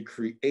that, you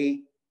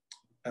create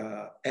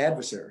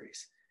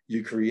adversaries,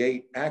 you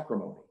create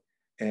acrimony,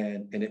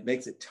 and it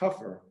makes it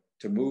tougher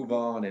to move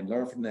on and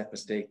learn from that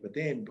mistake. But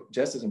then,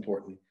 just as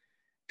importantly,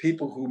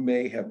 people who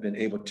may have been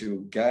able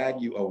to guide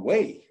you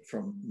away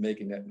from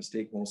making that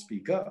mistake won't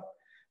speak up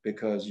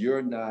because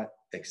you're not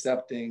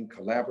accepting,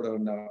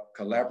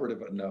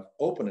 collaborative enough,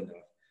 open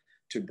enough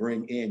to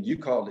bring in, you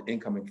called it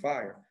incoming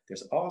fire.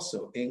 There's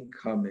also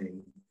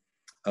incoming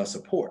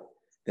support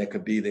that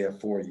could be there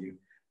for you.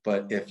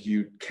 But if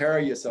you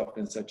carry yourself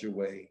in such a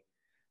way,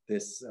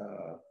 this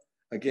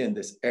again,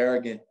 this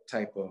arrogant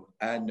type of,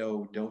 I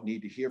know, don't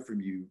need to hear from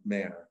you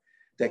manner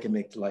that can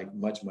make life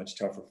much, much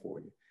tougher for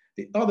you.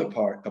 The other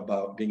part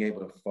about being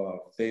able to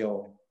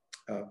fail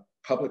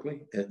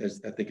publicly,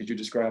 as I think as you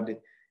described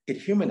it, it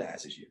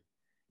humanizes you.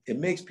 It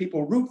makes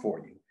people root for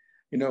you.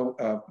 You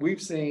know,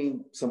 we've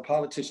seen some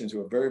politicians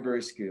who are very,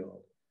 very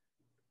skilled,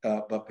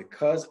 but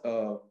because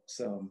of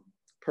some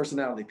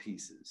personality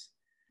pieces,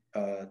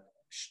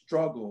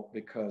 struggle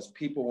because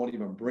people won't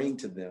even bring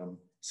to them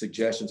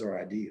suggestions or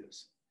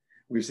ideas.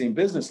 We've seen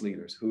business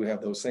leaders who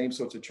have those same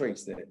sorts of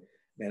traits that,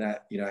 man,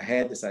 I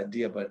had this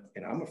idea, but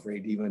I'm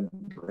afraid to even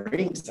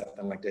bring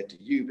something like that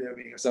to you,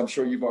 because I'm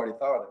sure you've already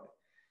thought of it.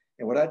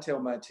 And what I tell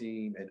my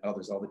team and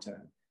others all the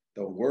time,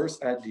 the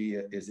worst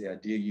idea is the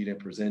idea you didn't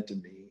present to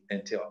me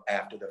until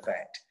after the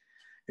fact.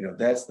 You know,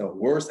 that's the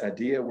worst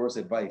idea, worst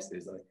advice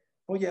is like,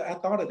 oh yeah, I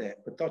thought of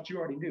that, but thought you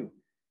already knew.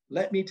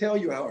 Let me tell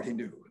you I already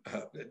knew.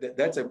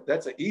 That's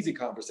an easy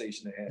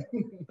conversation to have.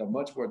 The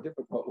much more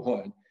difficult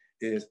one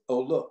is,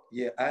 oh look,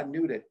 yeah, I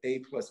knew that A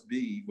plus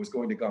B was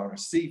going to garner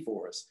C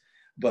for us,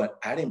 but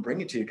I didn't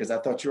bring it to you because I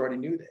thought you already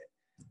knew that.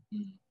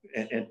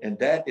 And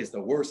that is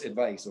the worst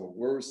advice, or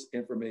worst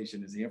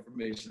information, is the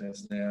information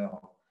that's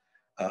now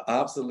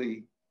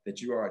obsolete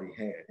that you already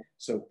had.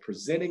 So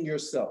presenting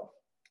yourself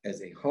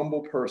as a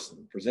humble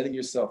person, presenting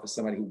yourself as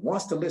somebody who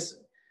wants to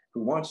listen,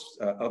 who wants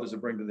others to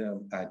bring to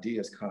them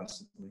ideas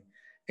constantly.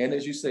 And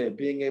as you said,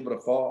 being able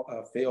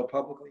to fail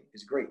publicly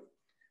is great.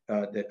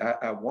 That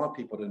I want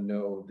people to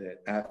know that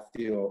I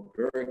feel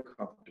very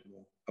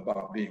comfortable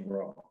about being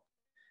wrong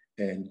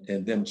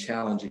and them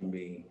challenging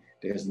me.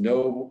 There's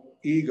no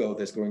ego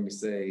that's going to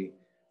say,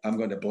 I'm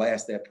going to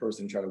blast that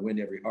person and try to win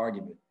every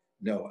argument.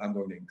 No, I'm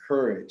going to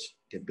encourage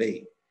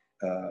debate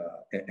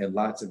and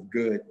lots of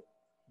good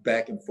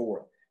back and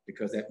forth,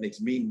 because that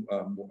makes me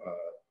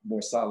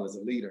more solid as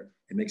a leader.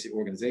 It makes the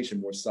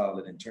organization more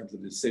solid in terms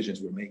of the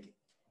decisions we're making.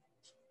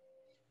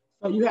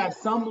 So you have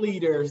some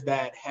leaders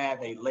that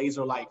have a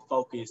laser-like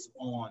focus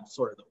on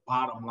sort of the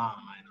bottom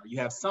line, or you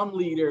have some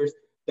leaders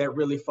that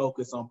really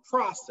focus on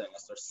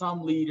process, or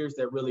some leaders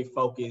that really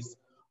focus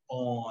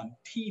on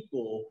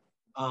people,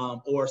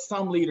 or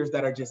some leaders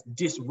that are just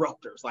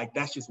disruptors, like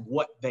that's just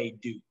what they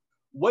do.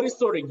 What is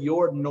sort of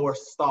your North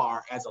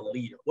Star as a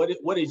leader?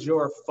 What is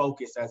your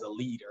focus as a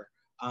leader?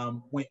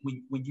 When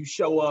you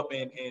show up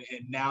and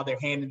now they're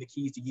handing the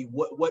keys to you,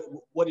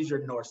 what is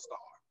your North Star?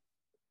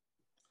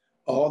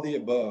 All the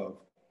above,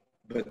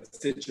 but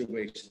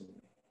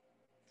situationally.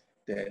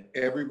 That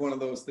every one of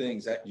those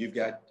things that you've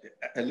got,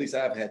 at least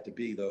I've had to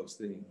be those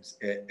things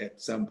at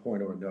some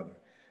point or another.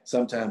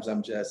 Sometimes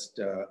I'm just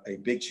a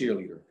big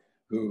cheerleader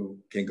who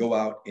can go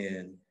out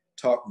and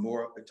talk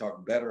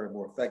better and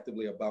more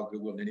effectively about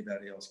Goodwill than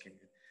anybody else can.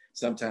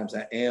 Sometimes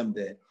I am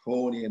that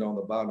hone in on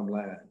the bottom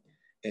line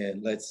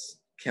and let's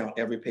count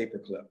every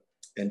paperclip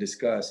and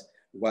discuss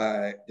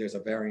why there's a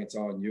variance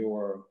on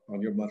your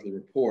monthly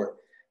report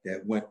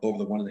that went over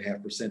the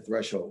 1.5%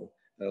 threshold.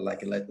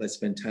 Let's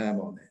spend time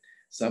on that.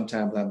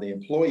 Sometimes I'm the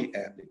employee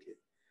advocate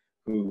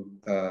who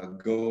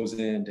goes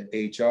into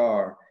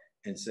HR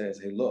and says,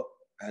 hey, look,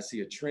 I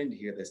see a trend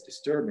here that's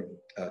disturbing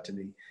to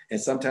me. And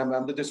sometimes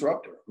I'm the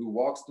disruptor who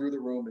walks through the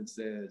room and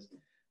says,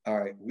 all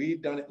right,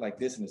 we've done it like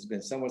this and it's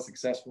been somewhat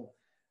successful.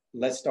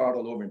 Let's start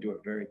all over and do it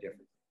very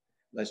different.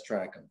 Let's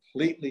try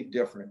completely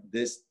different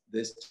this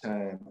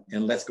time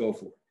and let's go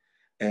for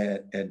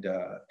it.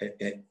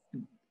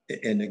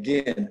 And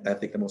again, I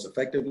think the most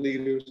effective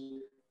leaders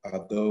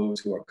are those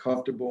who are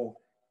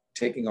comfortable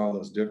taking on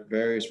those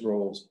various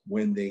roles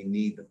when they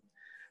need them.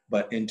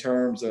 But in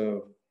terms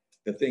of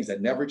the things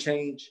that never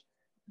change,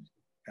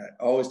 I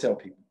always tell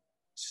people,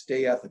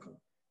 stay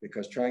ethical,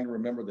 because trying to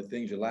remember the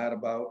things you lied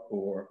about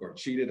or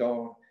cheated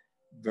on,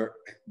 very,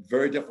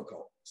 very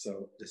difficult.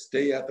 So to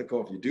stay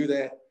ethical, if you do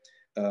that,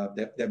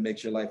 that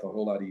makes your life a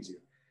whole lot easier.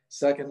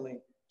 Secondly,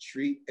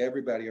 treat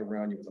everybody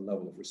around you with a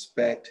level of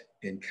respect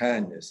and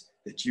kindness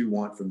that you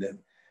want from them.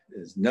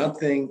 There's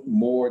nothing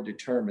more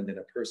determined than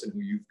a person who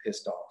you've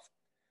pissed off,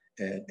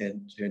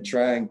 and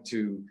trying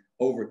to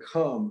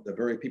overcome the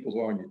very people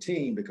who are on your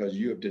team because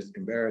you have just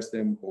embarrassed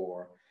them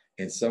or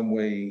in some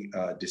way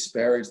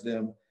disparaged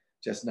them.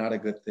 Just not a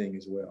good thing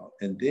as well.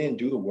 And then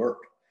do the work.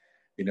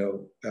 You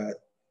know,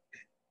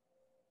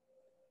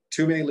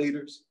 too many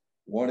leaders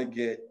want to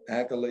get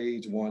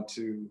accolades, want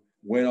to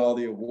win all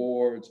the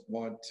awards,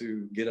 want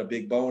to get a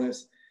big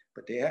bonus,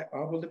 but they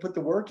are willing to put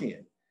the work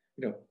in.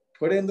 You know,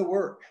 put in the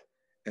work,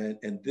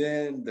 and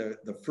then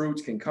the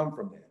fruits can come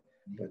from that.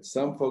 But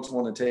some folks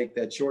want to take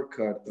that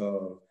shortcut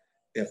of,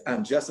 if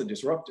I'm just a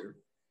disruptor,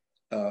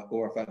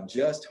 or if I'm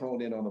just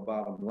honed in on the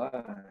bottom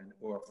line,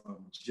 or if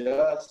I'm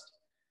just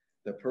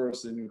the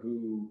person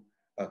who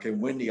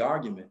can win the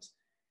arguments,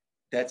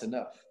 that's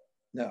enough.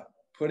 No,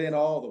 put in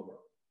all the work.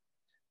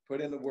 Put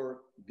in the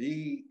work,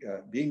 be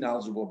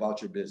knowledgeable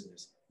about your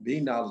business, be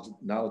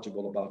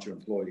knowledgeable about your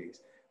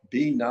employees,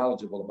 be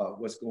knowledgeable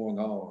about what's going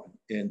on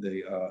in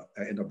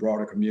the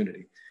broader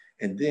community.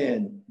 And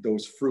then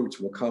those fruits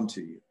will come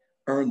to you.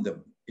 Earn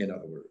them, in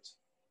other words.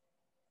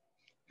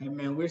 Hey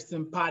man, we're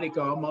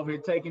simpatico. I'm over here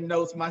taking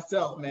notes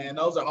myself, man.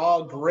 Those are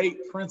all great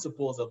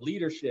principles of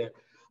leadership.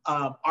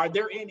 Are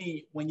there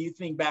any, when you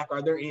think back,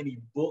 are there any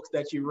books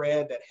that you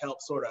read that help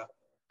sort of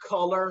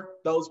color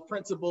those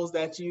principles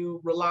that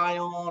you rely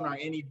on, or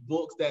any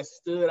books that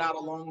stood out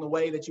along the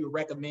way that you would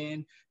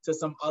recommend to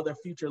some other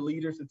future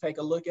leaders to take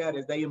a look at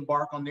as they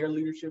embark on their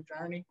leadership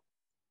journey?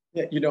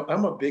 Yeah, you know,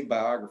 I'm a big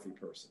biography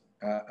person.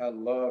 I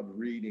love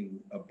reading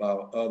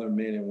about other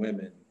men and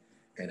women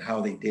and how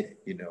they did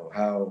it. You know,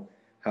 how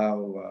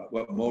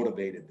what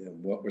motivated them.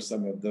 What were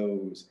some of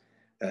those,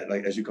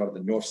 like as you call it,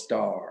 the North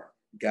Star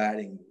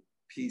guiding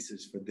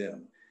pieces for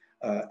them.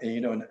 And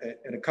you know,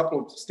 and a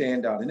couple of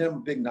stand out. And then I'm a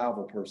big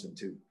novel person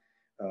too.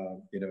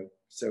 You know,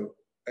 so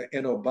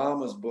in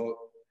Obama's book,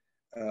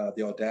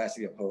 The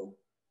Audacity of Hope,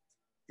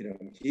 you know,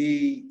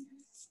 he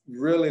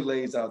really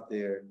lays out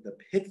there the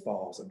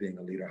pitfalls of being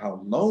a leader,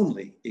 how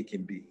lonely it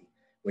can be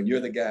when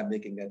you're the guy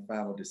making that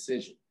final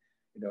decision.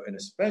 You know, and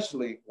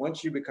especially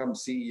once you become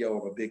CEO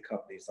of a big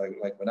company, it's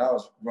like when I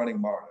was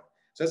running MARTA.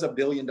 So it's $1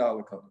 billion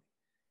company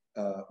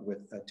with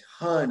a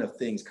ton of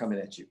things coming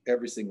at you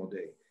every single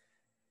day.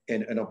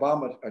 And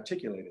Obama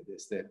articulated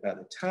this, that by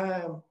the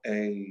time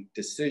a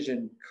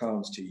decision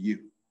comes to you,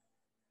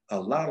 a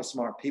lot of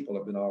smart people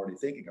have been already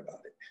thinking about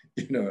it,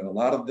 you know, and a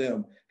lot of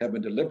them have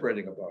been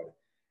deliberating about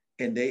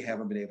it, and they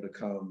haven't been able to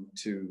come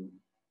to,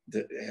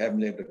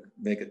 haven't been able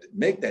to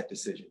make that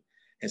decision.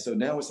 And so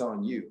now it's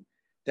on you.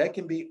 That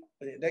can be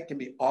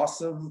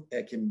awesome.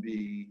 It can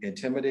be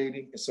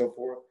intimidating and so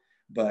forth.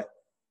 But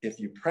if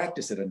you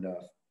practice it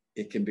enough,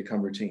 it can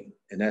become routine.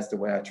 And that's the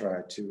way I try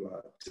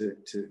to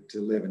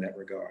live in that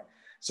regard.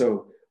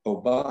 So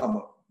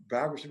Obama,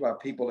 biography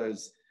about people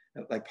as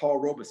like Paul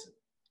Robeson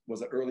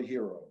was an early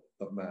hero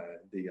of mine,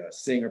 the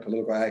singer,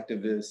 political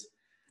activist,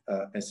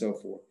 and so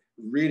forth.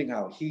 Reading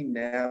how he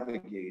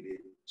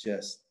navigated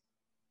just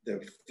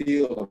the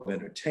field of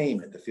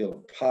entertainment, the field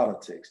of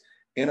politics,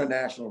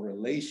 international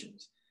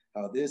relations,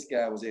 how this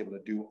guy was able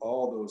to do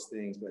all those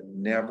things, but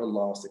never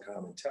lost the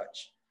common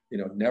touch. You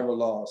know, never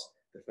lost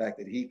the fact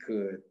that he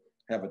could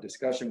have a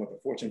discussion with a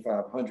Fortune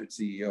 500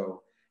 CEO,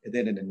 and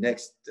then in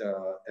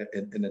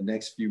the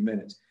next few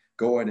minutes,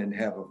 go in and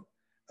have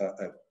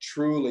a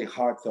truly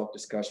heartfelt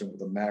discussion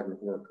with a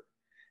migrant worker.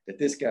 That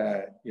this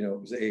guy, you know,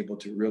 was able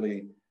to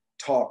really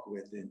talk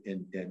with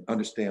and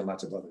understand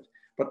lots of others.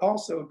 But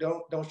also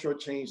don't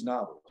shortchange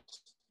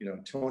novels. You know,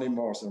 Toni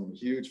Morrison, I'm a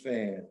huge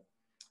fan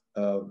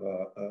of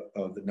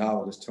the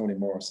novelist Toni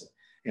Morrison.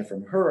 And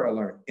from her, I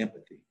learned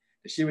empathy.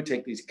 That she would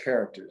take these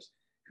characters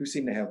who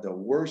seem to have the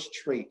worst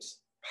traits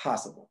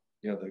possible.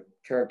 You know, the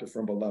character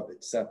from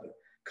Beloved, Septa,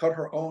 cut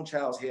her own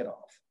child's head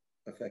off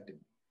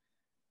effectively.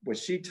 What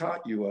she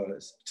taught you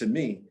was, to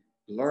me,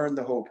 learn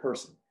the whole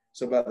person.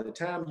 So by the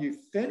time you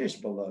finish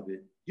Beloved,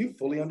 you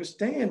fully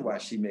understand why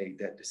she made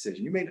that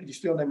decision. You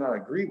still may not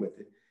agree with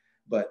it,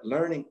 but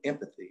learning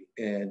empathy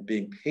and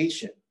being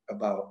patient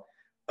about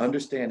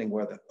understanding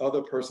where the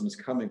other person is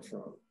coming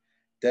from,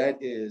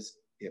 that is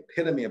the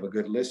epitome of a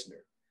good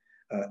listener.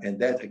 And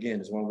that,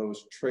 again, is one of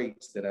those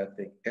traits that I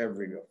think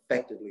every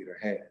effective leader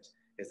has,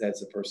 is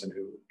that's a person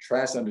who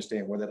tries to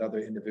understand where that other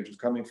individual is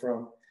coming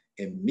from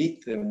and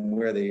meet them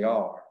where they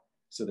are,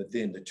 so that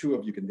then the two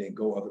of you can then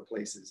go other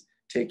places,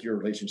 take your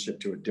relationship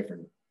to a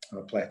different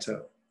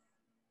plateau.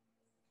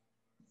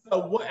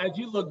 So as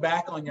you look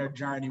back on your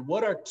journey,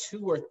 what are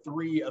 2 or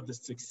 3 of the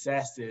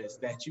successes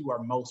that you are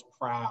most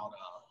proud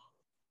of?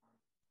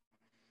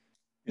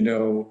 You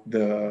know,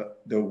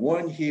 the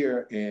one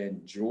here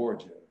in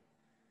Georgia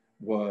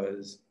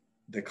was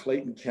the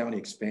Clayton County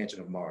expansion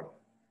of MARTA.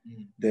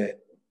 Mm-hmm. That,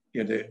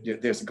 you know,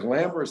 there's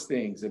glamorous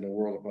things in the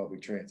world of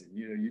public transit.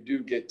 You know, you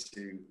do get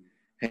to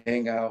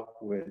hang out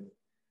with,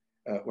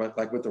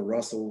 like with the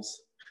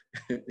Russells.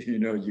 You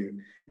know,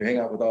 you hang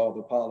out with all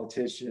the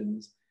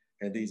politicians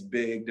and these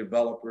big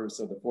developers.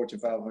 So the Fortune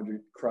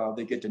 500 crowd,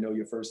 they get to know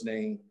your first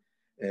name.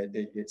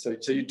 And so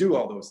you do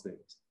all those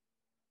things.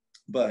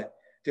 But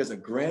there's a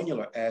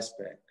granular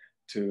aspect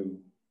to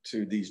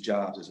these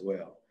jobs as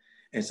well.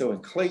 And so in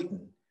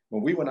Clayton,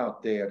 when we went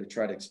out there to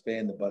try to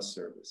expand the bus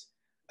service,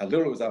 I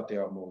literally was out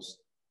there almost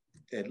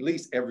at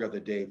least every other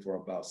day for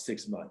about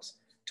 6 months,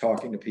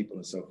 talking to people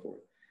and so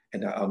forth.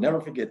 And I'll never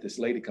forget, this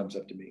lady comes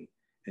up to me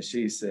and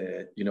she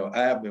said, you know, I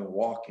have been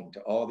walking to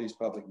all these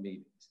public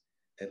meetings,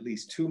 at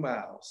least 2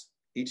 miles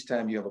each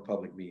time you have a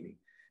public meeting,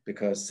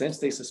 because since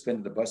they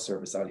suspended the bus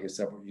service out here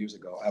several years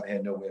ago, I've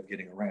had no way of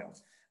getting around.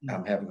 Mm-hmm.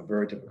 I'm having a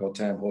very difficult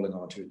time holding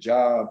on to a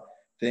job.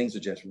 Things are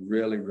just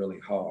really, really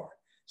hard.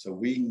 So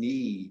we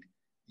need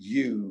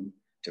you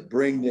to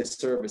bring this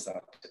service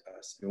out to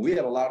us. And we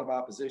had a lot of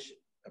opposition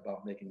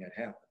about making that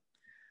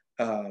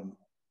happen.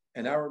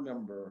 And I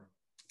remember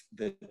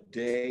the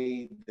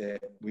day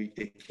that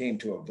it came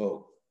to a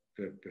vote.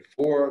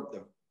 Before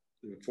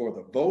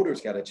the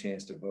voters got a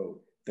chance to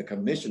vote, the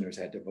commissioners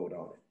had to vote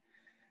on it.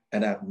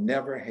 And I've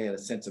never had a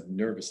sense of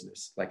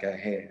nervousness like I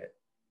had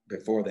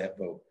before that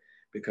vote,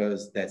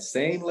 because that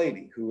same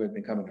lady who had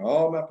been coming to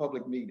all my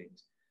public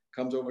meetings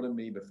comes over to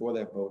me before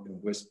that vote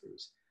and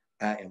whispers,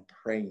 I am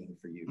praying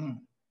for you. Mm.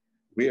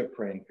 we are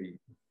praying for you,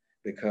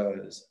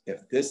 because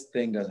if this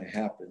thing doesn't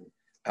happen,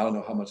 I don't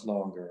know how much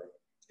longer,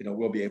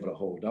 we'll be able to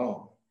hold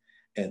on.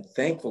 And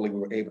thankfully, we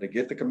were able to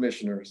get the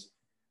commissioners,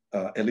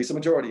 at least a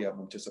majority of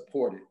them, to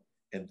support it.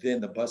 And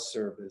then the bus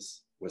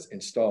service was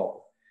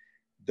installed.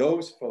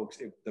 Those folks,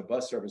 the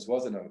bus service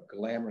wasn't a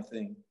glamour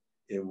thing.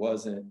 It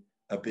wasn't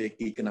a big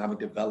economic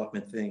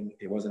development thing.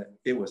 It was,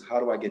 how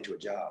do I get to a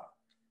job?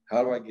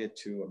 How do I get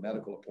to a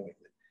medical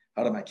appointment?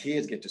 How do my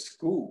kids get to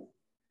school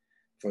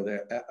for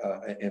their,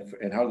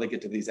 and how do they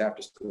get to these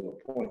after school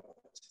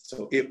appointments?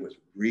 So it was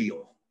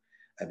real.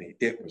 I mean,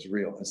 it was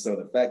real. And so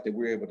the fact that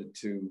we're able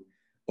to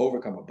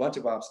overcome a bunch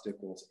of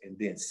obstacles and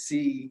then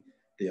see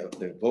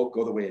the vote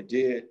go the way it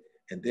did,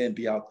 and then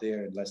be out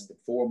there in less than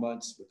 4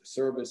 months with the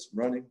service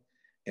running.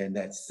 And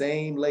that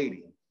same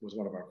lady was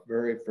one of our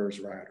very first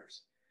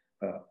riders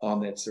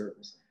on that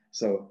service.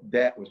 So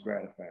that was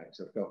gratifying.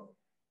 So it felt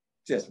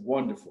just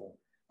wonderful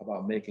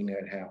about making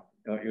that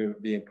happen,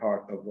 being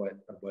part of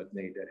what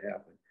made that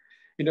happen.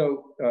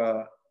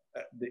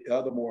 The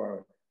other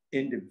more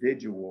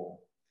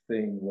individual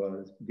thing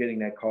was getting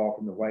that call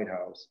from the White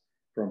House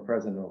from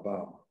President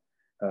Obama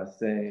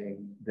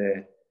saying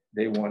that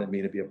they wanted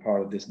me to be a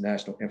part of this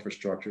National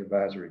Infrastructure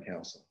Advisory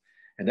Council.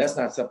 And that's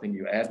not something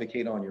you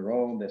advocate on your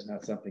own. That's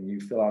not something you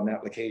fill out an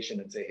application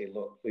and say, hey,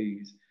 look,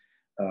 please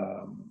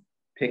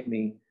pick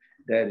me.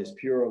 That is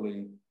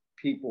purely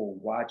people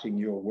watching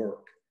your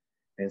work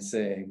and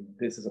saying,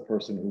 this is a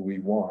person who we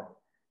want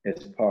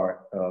as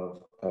part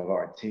of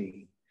our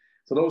team.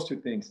 So those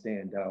two things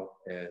stand out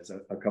as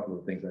a couple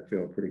of things I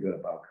feel pretty good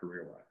about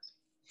career-wise.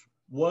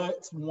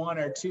 What's one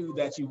or two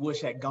that you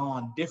wish had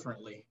gone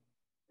differently?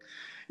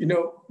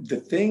 The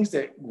things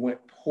that went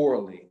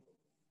poorly,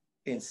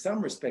 in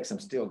some respects, I'm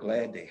still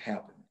glad they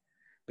happened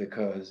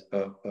because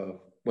of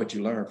what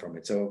you learn from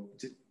it. So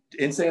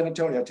in San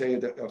Antonio, I'll tell you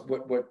that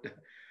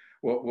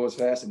what was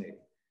fascinating,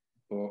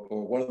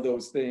 or one of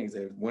those things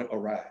that went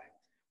awry.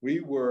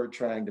 We were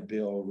trying to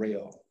build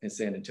rail in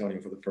San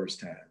Antonio for the first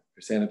time.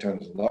 San Antonio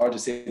is the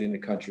largest city in the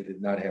country that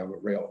did not have a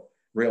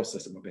rail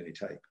system of any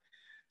type.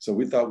 So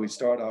we thought we'd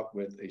start out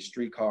with a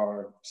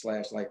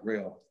streetcar/light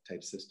rail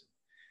type system.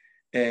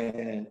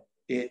 And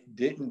it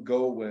didn't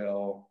go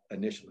well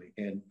initially.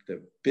 And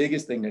the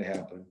biggest thing that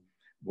happened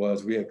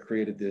was we had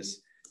created this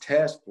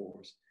task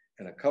force,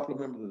 and a couple of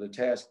members of the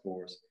task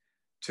force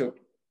took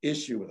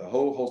issue with a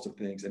whole host of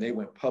things, and they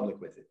went public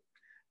with it.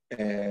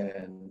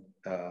 And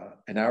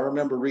I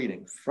remember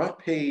reading front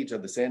page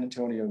of the San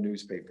Antonio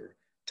newspaper,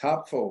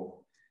 top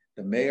fold,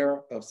 the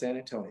mayor of San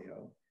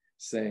Antonio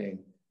saying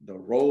the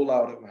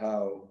rollout of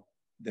how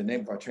the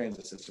name of our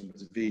transit system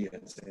was VIA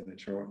in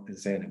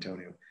San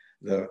Antonio.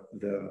 The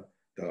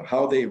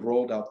how they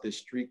rolled out this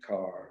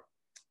streetcar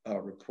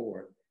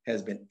report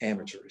has been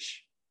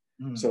amateurish.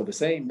 Mm. So the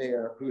same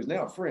mayor, who is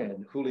now a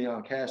friend,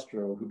 Julian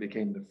Castro, who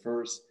became the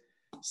first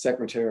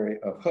Secretary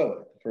of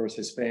HUD, the first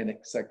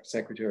Hispanic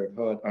Secretary of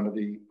HUD under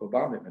the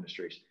Obama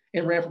administration,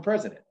 and ran for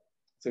president.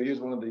 So he was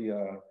one of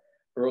the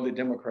early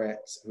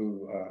Democrats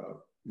who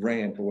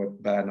ran for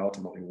what Biden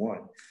ultimately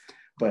won.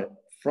 But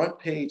front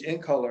page in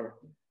color,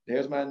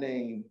 there's my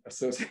name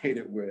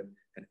associated with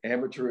an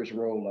amateurish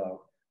rollout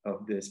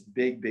of this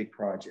big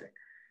project.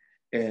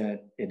 And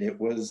it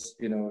was,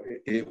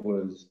 it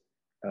was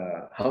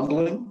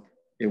humbling.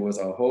 It was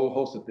a whole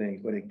host of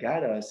things, but it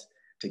got us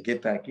to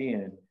get back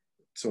in,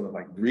 sort of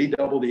like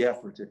redouble the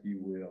efforts, if you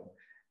will,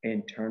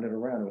 and turn it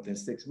around within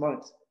 6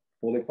 months.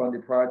 Fully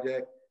funded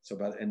project.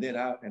 And then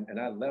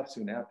I left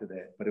soon after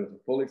that, but it was a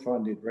fully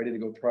funded, ready to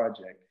go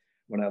project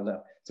when I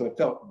left. So it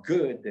felt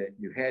good that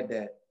you had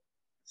that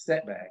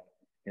setback,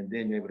 and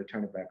then you're able to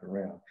turn it back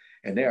around.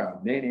 And there are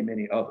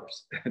many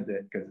others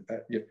because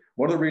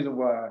one of the reasons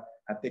why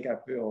I think I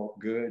feel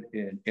good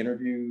in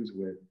interviews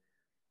with,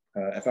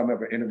 if I'm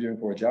ever interviewing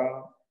for a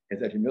job, is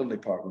that humility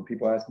part. When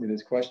people ask me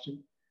this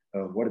question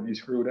of what have you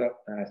screwed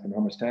up, I ask them how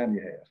much time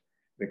you have,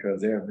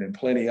 because there have been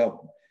plenty of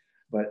them.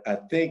 But I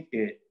think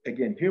it,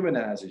 again,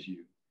 humanizes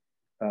you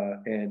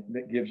and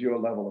it gives you a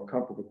level of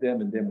comfort with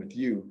them and then with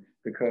you,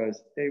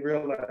 because they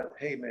realize,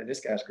 hey man, this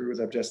guy screws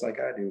up just like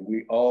I do.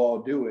 We all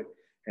do it.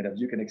 And if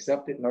you can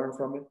accept it, learn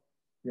from it,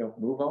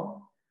 move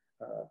on.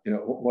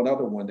 One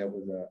other one that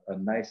was a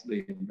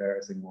nicely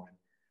embarrassing one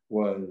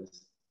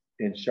was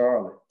in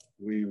Charlotte.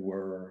 We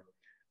were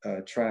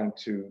trying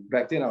to,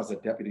 back then I was a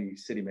deputy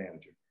city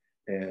manager,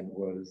 and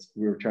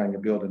we were trying to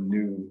build a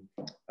new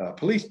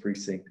police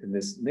precinct in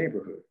this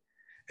neighborhood.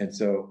 And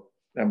so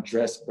I'm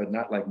dressed, but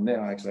not like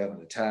now. I actually had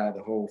on a tie,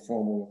 the whole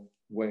formal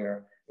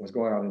wear. I was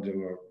going out into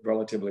a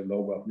relatively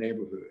low wealth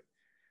neighborhood.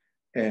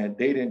 And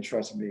they didn't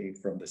trust me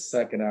from the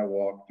second I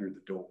walked through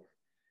the door.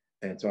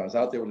 And so I was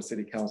out there with a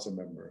city council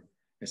member.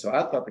 And so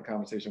I thought the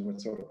conversation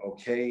went sort of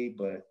okay,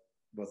 but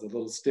was a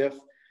little stiff.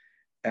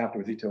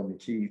 Afterwards, he told me,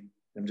 Keith,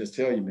 I'm just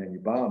telling you, man, you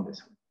bombed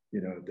this one.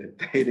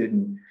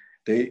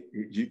 That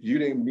you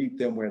didn't meet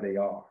them where they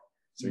are.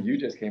 So you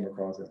just came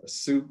across as a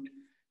suit,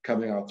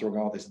 coming out, throwing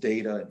all this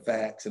data and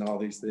facts and all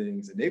these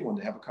things. And they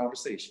wanted to have a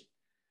conversation.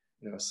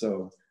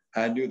 So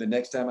I knew the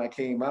next time I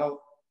came out,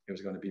 It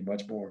was going to be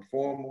much more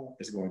informal.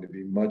 It's going to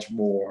be much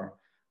more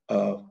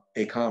of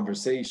a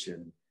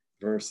conversation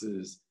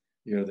versus,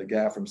 the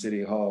guy from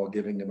City Hall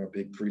giving them a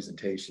big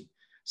presentation.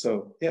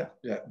 So yeah,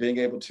 being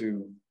able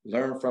to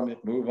learn from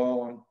it, move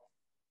on,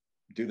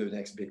 do the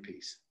next big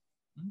piece.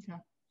 Okay.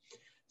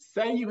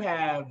 Say you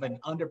have an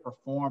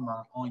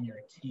underperformer on your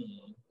team,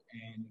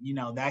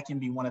 and that can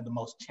be one of the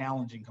most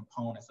challenging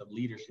components of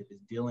leadership, is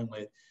dealing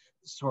with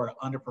sort of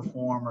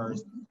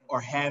underperformers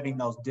or having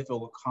those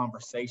difficult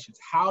conversations.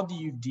 How do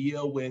you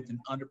deal with an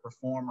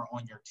underperformer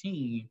on your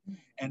team?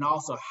 And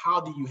also, how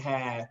do you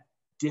have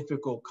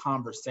difficult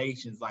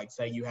conversations? Like,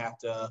 say you have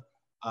to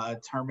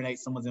terminate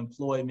someone's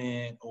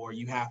employment, or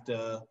you have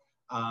to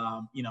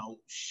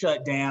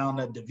shut down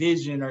a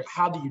division, or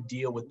how do you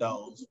deal with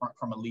those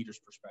from a leader's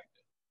perspective?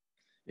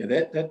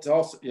 Yeah, that's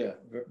also, yeah.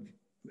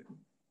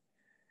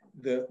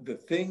 The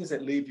things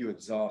that leave you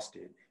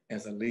exhausted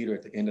as a leader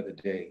at the end of the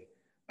day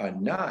are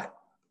not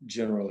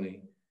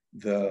generally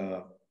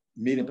the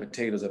meat and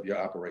potatoes of your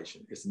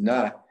operation. It's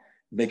not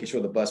making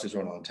sure the buses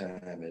run on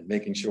time and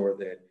making sure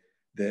that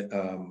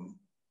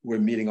we're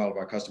meeting all of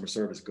our customer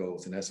service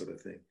goals and that sort of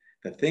thing.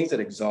 The things that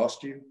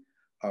exhaust you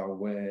are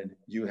when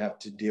you have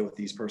to deal with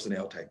these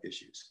personnel type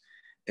issues.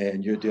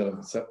 And you're dealing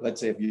with,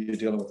 let's say if you're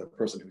dealing with a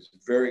person who's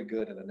very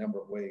good in a number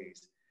of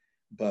ways,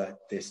 but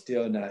they're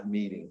still not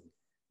meeting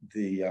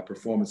the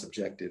performance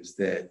objectives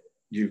that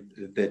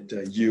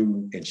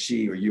you and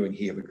she, or you and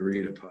he have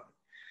agreed upon.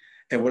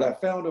 And what I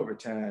found over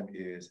time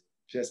is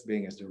just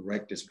being as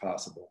direct as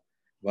possible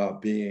while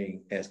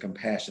being as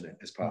compassionate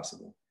as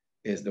possible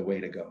is the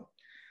way to go.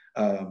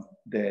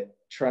 That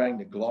trying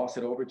to gloss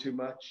it over too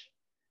much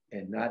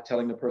and not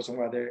telling the person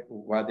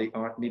why they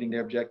aren't meeting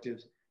their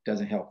objectives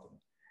doesn't help them.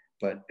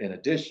 But in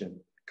addition,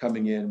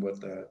 coming in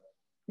with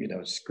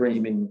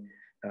screaming,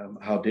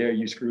 how dare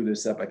you screw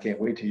this up? I can't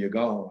wait till you're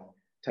gone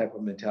type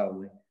of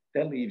mentality,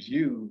 that leaves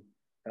you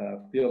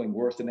feeling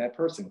worse than that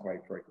person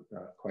quite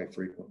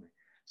frequently.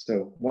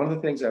 So one of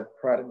the things I've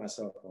prided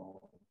myself on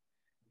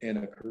in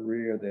a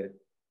career that,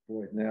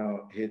 boy,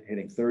 now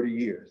hitting 30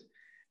 years,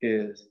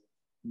 is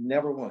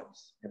never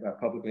once have I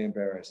publicly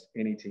embarrassed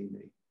any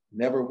teammate.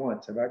 Never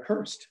once have I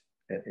cursed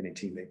at any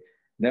teammate.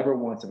 Never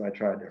once have I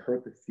tried to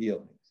hurt the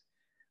feelings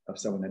of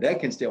someone. Now that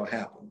can still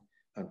happen,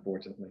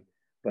 unfortunately,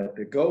 but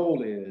the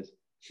goal is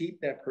keep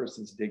that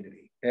person's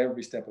dignity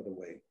every step of the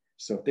way.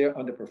 So if they're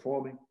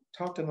underperforming,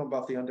 talk to them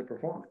about the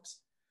underperformance.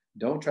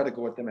 Don't try to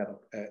go at them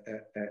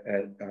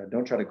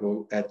don't try to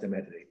go at them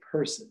as a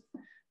person.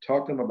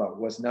 Talk to them about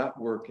what's not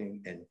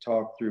working and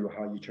talk through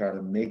how you try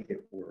to make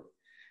it work.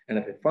 And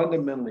if it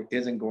fundamentally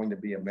isn't going to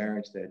be a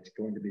marriage that's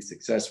going to be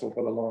successful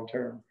for the long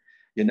term,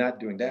 you're not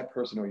doing that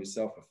person or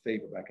yourself a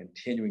favor by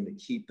continuing to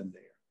keep them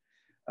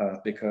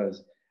there.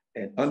 Because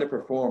an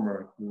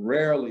underperformer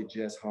rarely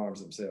just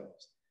harms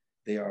themselves.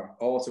 They are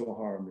also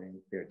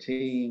harming their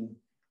team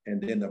and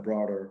then the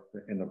broader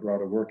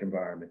work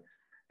environment.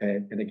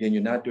 And again,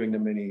 you're not doing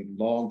them any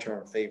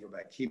long-term favor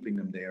by keeping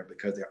them there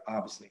because they're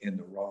obviously in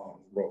the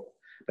wrong role.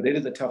 But it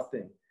is a tough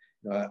thing.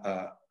 One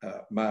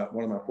of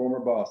my former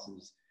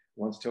bosses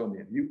once told me,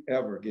 if you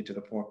ever get to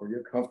the point where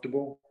you're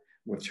comfortable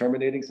with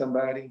terminating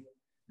somebody,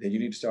 then you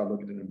need to start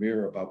looking in the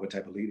mirror about what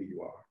type of leader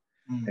you are.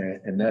 Mm.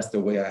 And that's the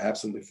way I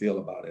absolutely feel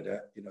about it.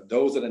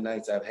 Those are the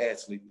nights I've had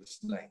sleepless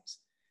nights,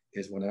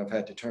 is when I've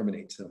had to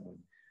terminate someone,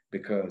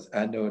 because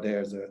I know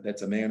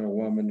that's a man or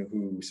woman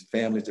whose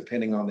family's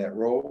depending on that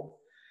role,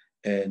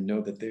 and know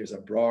that there's a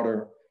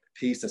broader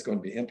piece that's going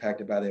to be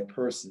impacted by that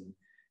person.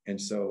 And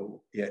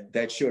so, yeah,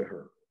 that should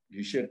hurt.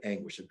 You should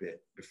anguish a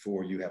bit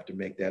before you have to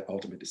make that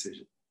ultimate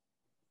decision.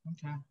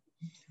 Okay.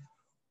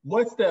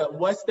 What's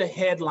the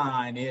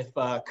headline if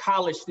a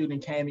college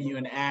student came to you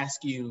and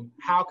asked you,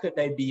 how could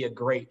they be a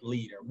great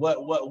leader?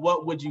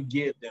 What would you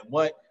give them?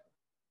 What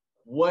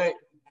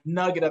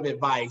nugget of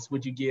advice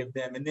would you give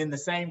them? And then the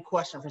same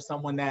question for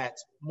someone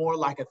that's more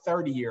like a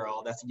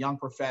 30-year-old, that's a young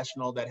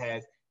professional that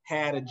has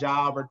had a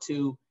job or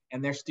two,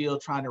 and they're still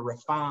trying to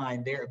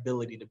refine their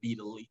ability to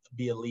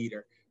be a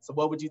leader. So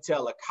what would you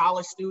tell a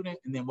college student?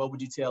 And then what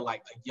would you tell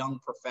like a young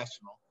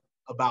professional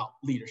about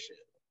leadership?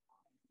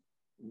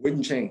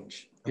 Wouldn't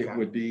change. Okay. It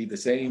would be the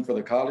same for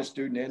the college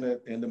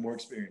student and the more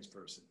experienced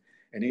person.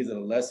 And these are the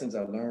lessons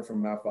I learned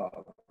from my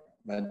father.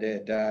 My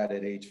dad died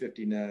at age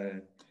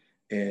 59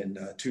 in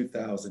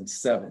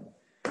 2007,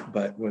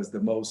 but was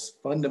the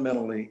most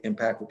fundamentally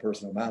impactful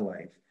person in my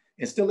life,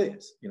 and still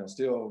is.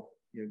 Still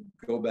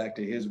go back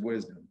to his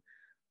wisdom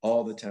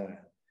all the time.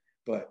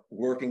 But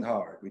working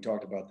hard, we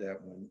talked about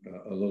that one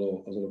a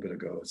little bit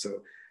ago.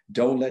 So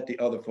don't let the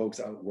other folks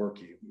outwork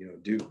you.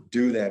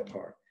 Do that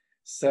part.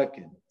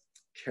 Second,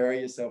 carry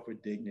yourself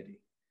with dignity,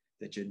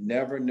 that you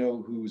never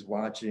know who's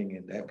watching,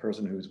 and that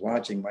person who's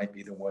watching might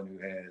be the one who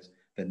has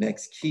the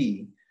next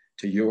key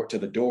to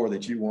the door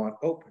that you want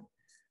open.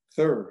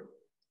 Third,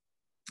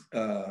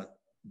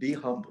 be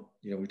humble.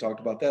 We talked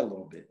about that a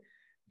little bit.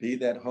 Be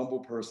that humble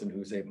person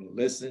who's able to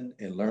listen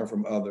and learn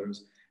from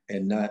others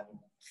and not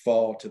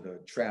fall to the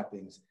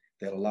trappings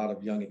that a lot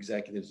of young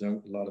executives, a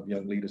lot of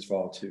young leaders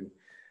fall to.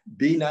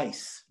 Be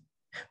nice.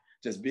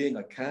 just being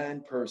a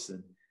kind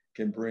person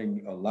can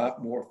bring a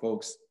lot more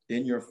folks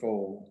in your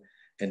fold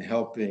and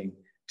helping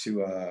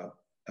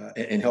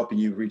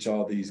you reach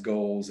all these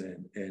goals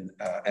and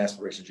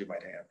aspirations you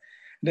might have.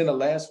 And then the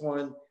last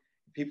one,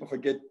 people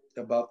forget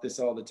about this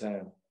all the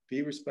time.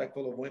 Be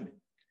respectful of women.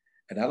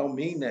 And I don't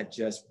mean that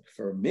just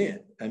for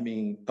men. I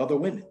mean other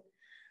women.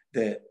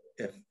 That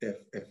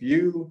if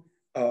you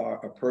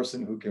are a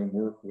person who can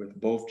work with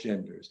both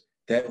genders,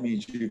 that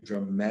means you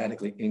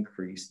dramatically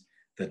increase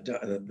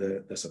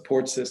the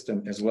support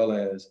system as well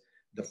as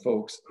the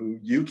folks who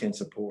you can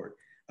support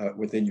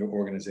within your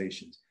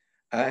organizations.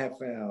 I have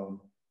found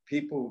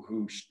people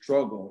who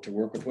struggle to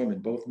work with women,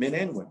 both men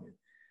and women,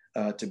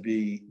 to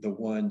be the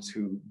ones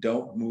who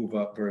don't move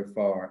up very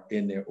far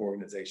in their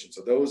organization.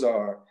 So those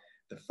are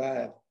the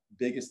 5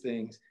 biggest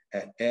things.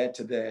 Add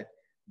to that,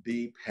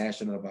 be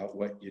passionate about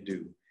what you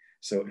do.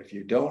 So if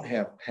you don't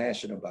have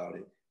passion about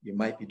it, you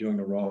might be doing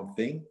the wrong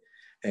thing.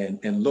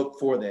 And look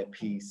for that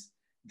piece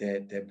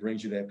that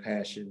brings you that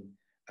passion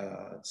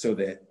so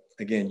that,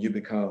 again, you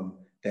become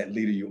that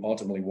leader you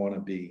ultimately want to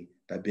be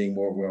by being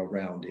more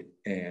well-rounded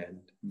and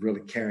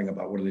really caring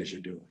about what it is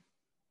you're doing.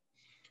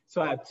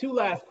 So I have 2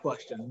 last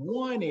questions.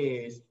 One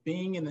is,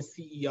 being in the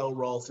CEO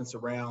role since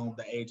around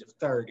the age of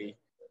 30,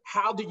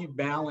 how do you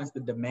balance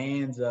the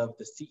demands of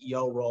the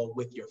CEO role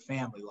with your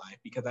family life?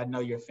 Because I know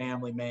you're a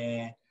family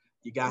man,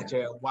 you got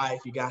your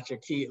wife, you got your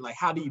kid. Like,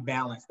 how do you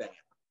balance that?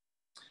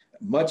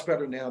 Much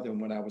better now than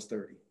when I was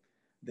 30.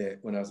 That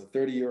when I was a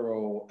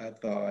 30-year-old, I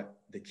thought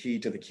the key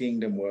to the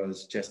kingdom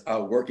was just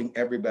outworking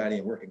everybody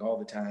and working all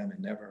the time and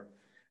never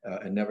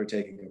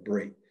taking a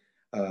break.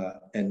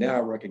 And now I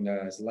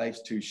recognize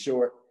life's too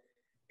short,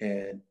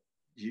 and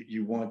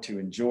you want to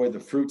enjoy the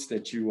fruits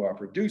that you are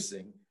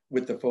producing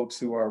with the folks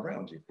who are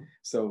around you.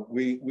 So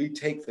we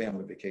take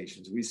family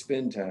vacations, we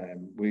spend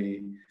time,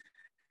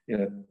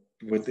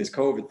 with this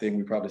COVID thing,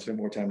 we probably spent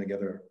more time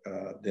together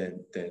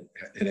than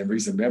in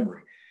recent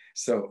memory.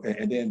 So,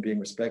 and then being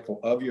respectful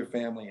of your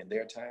family and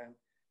their time,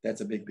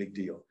 that's a big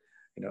deal.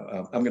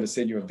 I'm going to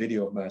send you a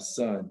video of my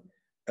son.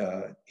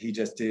 He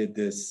just did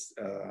this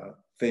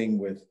thing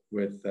with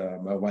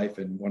my wife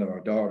and one of our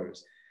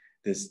daughters,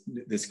 this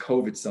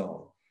COVID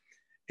song.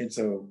 And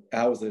so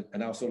I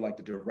also like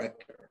the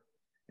director.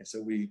 And so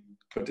we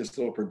put this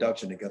little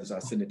production together. So I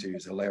send it to you.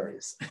 It's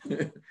hilarious.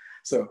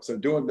 So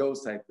doing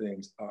those type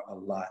things are a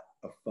lot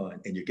of fun,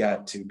 and you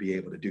got to be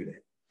able to do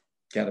that.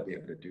 Got to be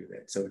able to do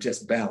that. So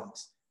just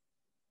balance.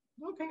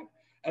 Okay.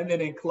 And then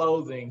in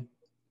closing,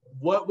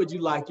 what would you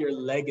like your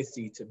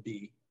legacy to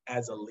be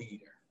as a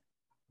leader?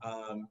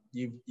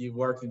 You've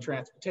worked in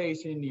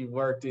transportation, you've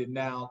worked in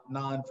now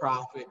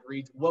nonprofit.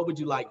 What would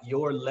you like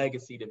your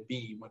legacy to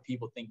be when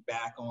people think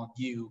back on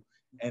you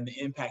and the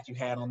impact you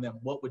had on them?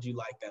 What would you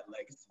like that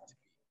legacy to be?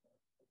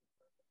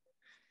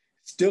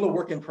 Still a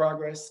work in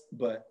progress,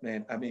 but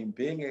man, I mean,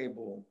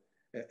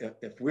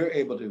 if we're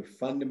able to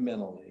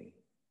fundamentally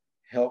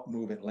help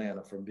move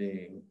Atlanta from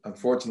being,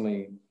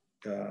 unfortunately,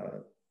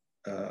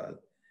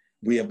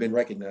 we have been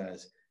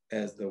recognized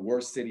as the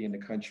worst city in the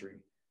country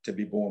to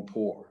be born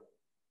poor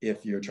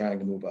if you're trying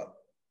to move up.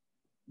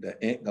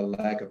 The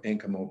lack of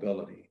income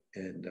mobility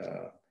and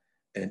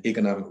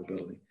economic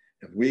mobility.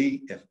 If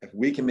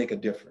we can make a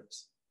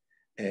difference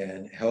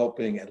in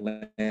helping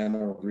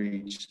Atlanta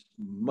reach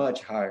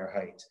much higher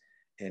heights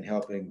and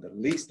helping the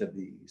least of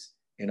these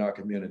in our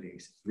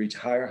communities reach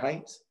higher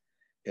heights,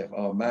 if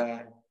on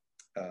my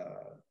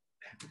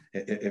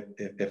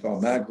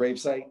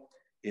gravesite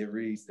it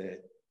reads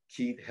that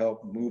Keith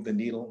helped move the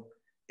needle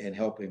in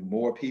helping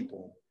more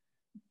people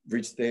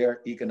reach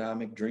their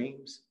economic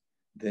dreams,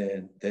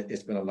 then that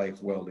it's been a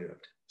life well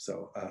lived.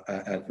 So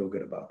I feel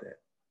good about that.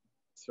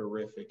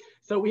 Terrific.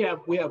 So we have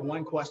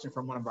one question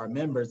from one of our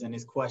members, and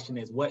his question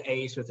is, what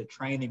age does the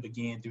training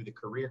begin through the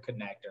Career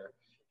Connector?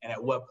 And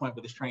at what point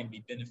would this training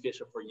be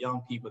beneficial for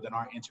young people that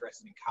aren't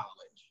interested in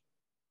college?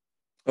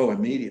 Oh,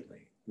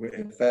 immediately.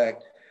 In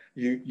fact,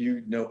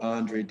 you know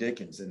Andre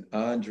Dickens, and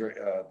Andre,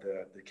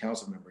 the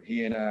council member,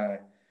 he and I,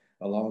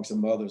 along with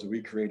some others,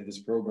 we created this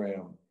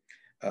program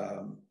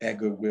at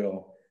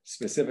Goodwill,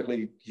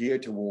 specifically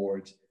geared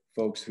towards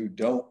folks who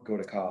don't go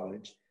to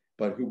college,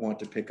 but who want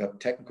to pick up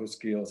technical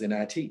skills in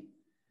IT.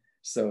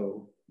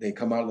 So they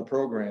come out of the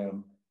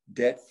program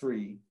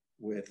debt-free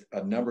with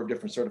a number of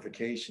different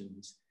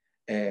certifications,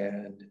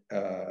 and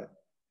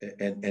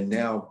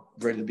now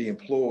ready to be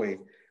employed.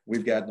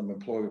 We've gotten them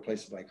employed with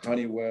places like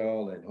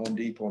Honeywell and Home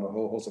Depot and a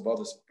whole host of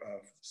other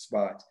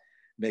spots,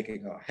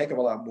 making a heck of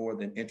a lot more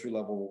than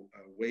entry-level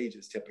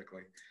wages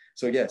typically.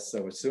 So yes,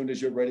 so as soon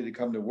as you're ready to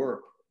come to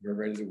work, we're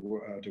ready to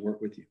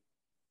work with you.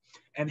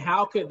 And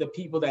how could the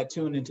people that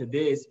tune into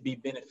this be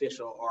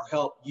beneficial or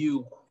help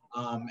you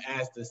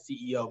as the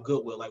CEO of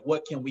Goodwill? Like,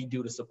 what can we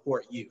do to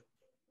support you?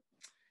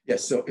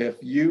 Yes, so if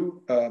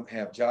you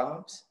have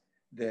jobs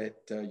that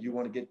you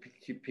want to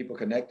keep people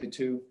connected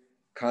to,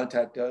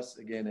 contact us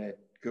again at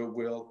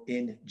Goodwill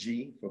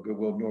NG for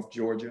Goodwill North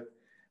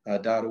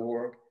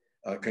Georgia.org.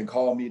 Can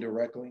call me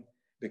directly,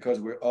 because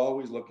we're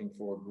always looking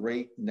for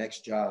great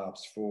next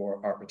jobs for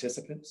our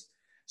participants.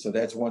 So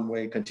that's one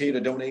way. Continue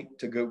to donate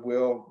to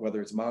Goodwill,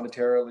 whether it's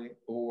monetarily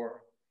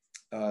or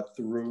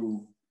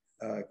through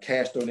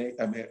cash donate,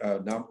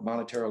 not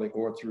monetarily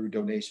or through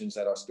donations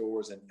at our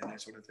stores and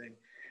that sort of thing.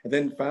 And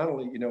then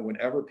finally, you know,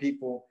 whenever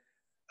people,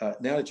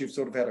 now that you've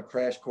sort of had a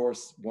crash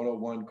course,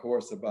 101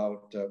 course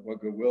about what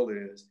Goodwill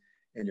is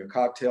and your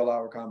cocktail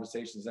hour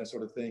conversations, that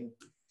sort of thing,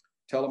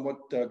 tell them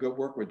what good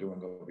work we're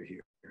doing over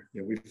here.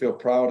 You know, we feel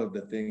proud of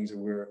the things that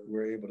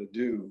we're able to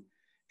do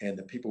and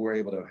the people we're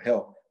able to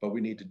help, but we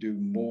need to do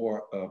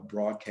more of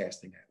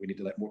broadcasting that. We need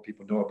to let more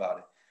people know about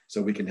it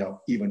so we can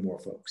help even more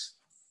folks.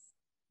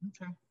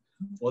 Okay.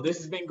 Well, this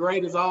has been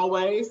great as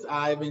always.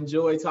 I've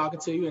enjoyed talking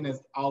to you. And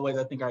as always,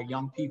 I think our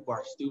young people,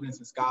 our students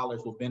and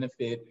scholars will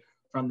benefit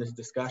from this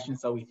discussion.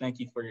 So we thank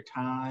you for your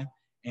time.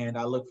 And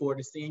I look forward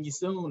to seeing you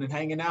soon and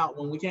hanging out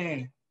when we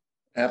can.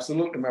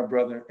 Absolutely, my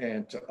brother.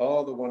 And to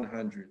all the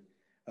 100,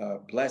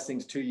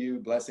 blessings to you,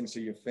 blessings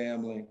to your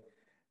family.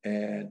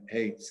 And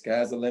hey,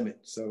 sky's the limit.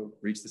 So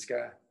reach the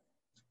sky.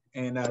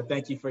 And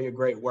thank you for your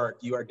great work.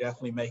 You are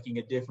definitely making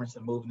a difference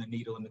and moving the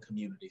needle in the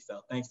community.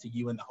 So thanks to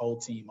you and the whole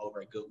team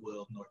over at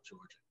Goodwill, North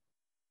Georgia.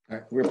 All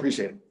right, we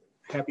appreciate it.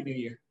 Happy New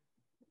Year.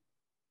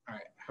 All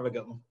right, have a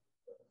good one.